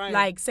man. Right.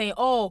 Like saying,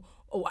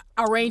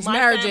 arranged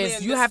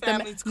marriages. You have to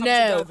come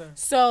together.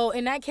 So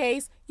in that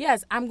case,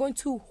 yes, I'm going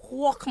to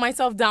walk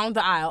myself down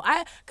the aisle.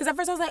 Because at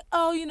first I was like,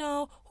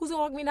 who's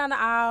gonna walk me down the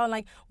aisle?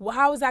 Like,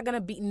 how is that gonna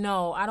be?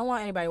 No, I don't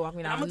want anybody to walk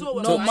me down.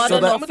 No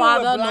mother, no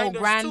father, no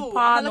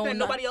grandpa, no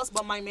nobody else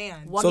but my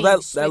man. So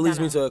that leads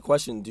me to a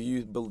question: do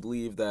you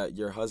believe that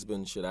your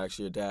husband should ask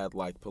your dad,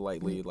 like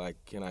politely, like,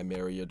 can I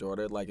marry your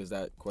daughter? Like, is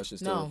that question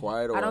still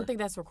required? Or? I don't think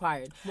that's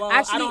required. Well,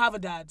 actually, I don't have a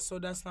dad, so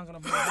that's not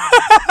gonna be.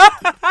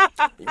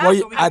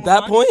 Well, at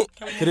that point,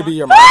 could it be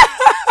your mom?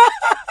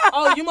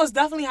 Oh, you most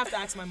definitely have to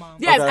ask my mom.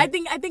 Yes, okay.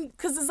 I think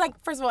because it's like,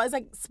 first of all, it's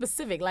like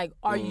specific. Like,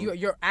 are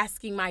you're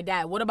asking my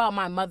dad? What about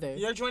my mother?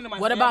 You're joining my.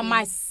 What family. about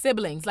my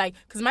siblings? Like,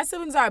 because my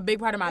siblings are a big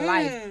part of my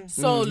life.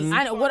 So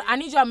I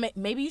need y'all.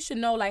 Maybe you should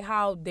know like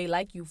how they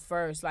like you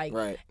first. Like,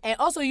 right. And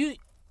also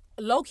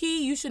low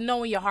key, you should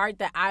know in your heart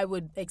that I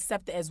would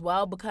accept it as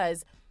well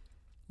because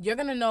you're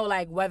going to know,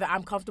 like, whether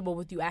I'm comfortable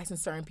with you asking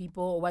certain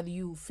people or whether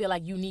you feel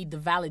like you need the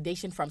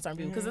validation from certain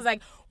people. Because it's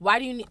like, why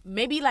do you need,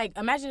 maybe, like,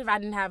 imagine if I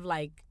didn't have,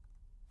 like,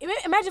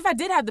 imagine if I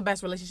did have the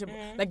best relationship,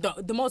 like,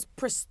 the most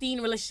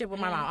pristine relationship with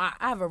my mom.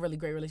 I have a really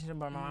great relationship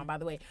with my mom, by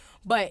the way.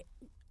 But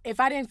if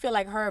I didn't feel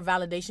like her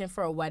validation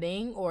for a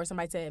wedding or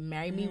somebody to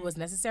marry me was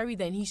necessary,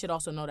 then he should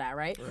also know that,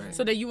 right?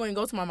 So that you wouldn't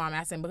go to my mom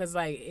asking because,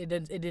 like, it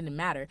didn't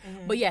matter.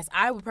 But, yes,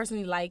 I would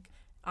personally like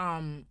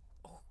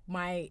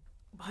my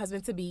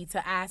husband-to-be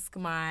to ask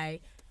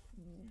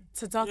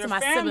to talk Your to my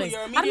family, siblings.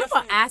 your I don't know immediate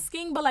about family.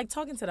 asking, but, like,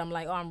 talking to them,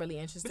 like, oh, I'm really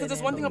interested. Because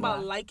there's one thing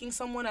about liking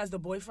someone as the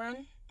boyfriend,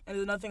 and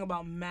there's another thing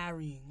about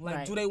marrying.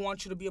 Like, do they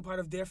want you to be a part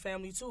of their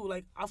family, too?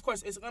 Like, of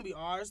course, it's going to be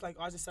ours. Like,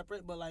 ours is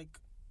separate, but, like,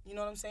 you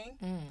know what I'm saying?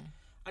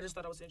 I just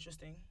thought it was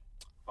interesting.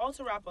 All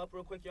to wrap up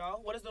real quick,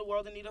 y'all. What is the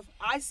world in need of?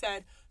 I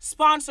said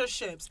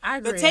sponsorships. I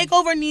agree. The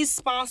takeover needs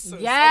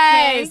sponsors.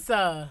 Yes.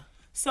 Okay?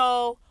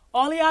 So,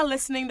 all of y'all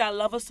listening that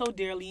love us so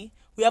dearly,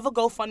 we have a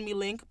GoFundMe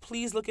link.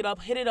 Please look it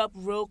up. Hit it up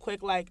real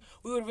quick. Like,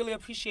 we would really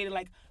appreciate it.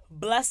 Like,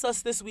 bless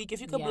us this week. If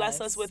you could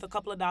bless us with a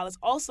couple of dollars.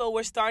 Also,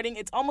 we're starting.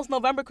 It's almost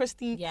November,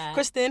 Christine. Yeah.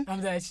 Kristen.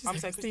 I'm dead.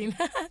 She's 16.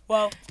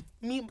 Well,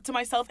 me to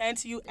myself and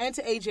to you and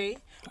to AJ.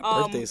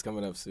 My birthday's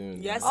coming up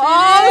soon. Yes.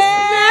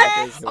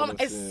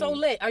 It's so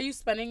lit. Are you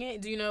spending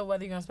it? Do you know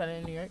whether you're gonna spend it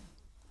in New York?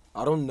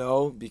 I don't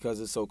know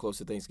because it's so close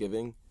to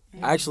Thanksgiving.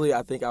 Actually,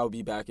 I think I'll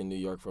be back in New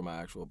York for my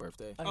actual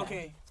birthday.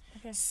 Okay.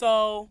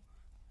 So,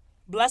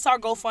 bless our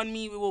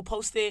GoFundMe. We will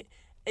post it.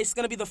 It's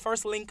gonna be the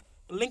first link.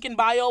 Link in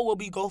bio will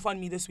be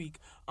GoFundMe this week.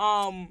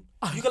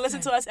 You can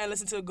listen to us and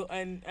listen to go to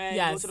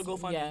the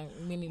GoFundMe. Yeah,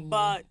 we need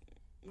but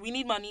we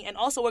need money, and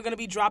also we're gonna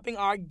be dropping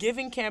our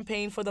giving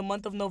campaign for the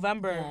month of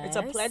November. Yes. It's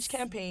a pledge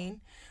campaign.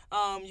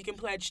 You can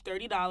pledge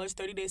 $30.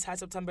 30 days has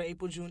September,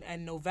 April, June,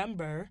 and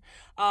November.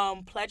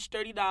 Pledge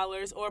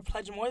 $30 or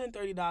pledge more than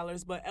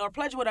 $30, or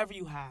pledge whatever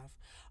you have.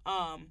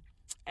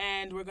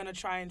 And we're gonna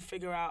try and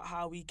figure out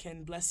how we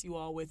can bless you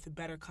all with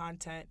better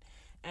content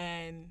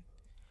and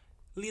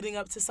leading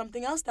up to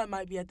something else that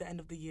might be at the end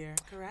of the year.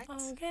 Correct?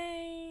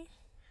 Okay.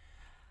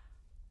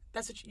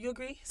 That's what you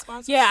agree?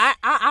 Sponsors? Yeah,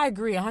 I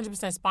agree 100%.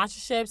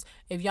 Sponsorships.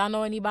 If y'all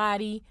know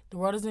anybody, the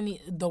world is in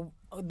need.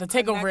 The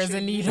takeover is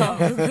in need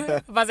of.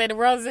 If I say the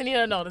world is in need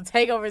of, no, the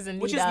takeover is in need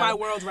of. Which is my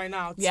world right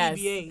now. Yes,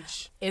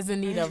 TBH is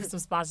in need of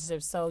some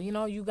sponsorships. So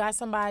you got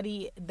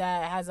somebody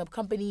that has a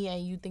company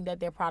and you think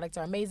that their products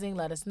are amazing.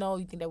 Let us know.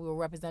 You think that we will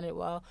represent it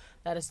well.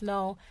 Let us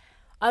know.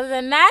 Other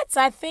than that,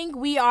 I think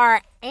we are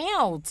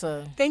out.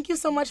 Thank you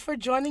so much for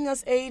joining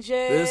us, AJ.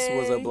 This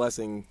was a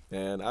blessing,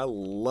 man. I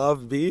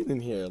love being in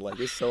here. Like,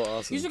 it's so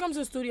awesome. You should come to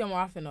the studio more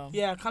often, though.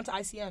 Yeah, come to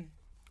ICN.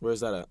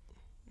 Where's that at?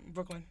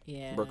 Brooklyn.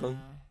 Yeah. Brooklyn?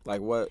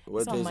 Like, what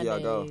days do y'all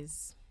go?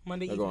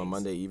 Monday Y'all evenings. go on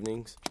Monday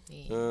evenings?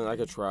 Yeah. I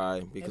could try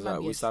because might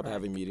be we a stopped trek.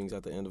 having meetings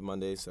at the end of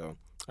Monday, so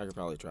I could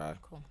probably try.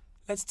 Cool.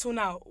 Let's tune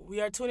out.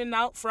 We are tuning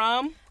out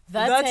from The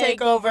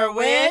Takeover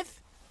with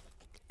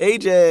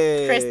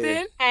AJ!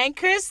 Kristen and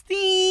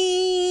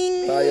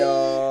Christine. Bye,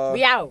 y'all.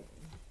 We out.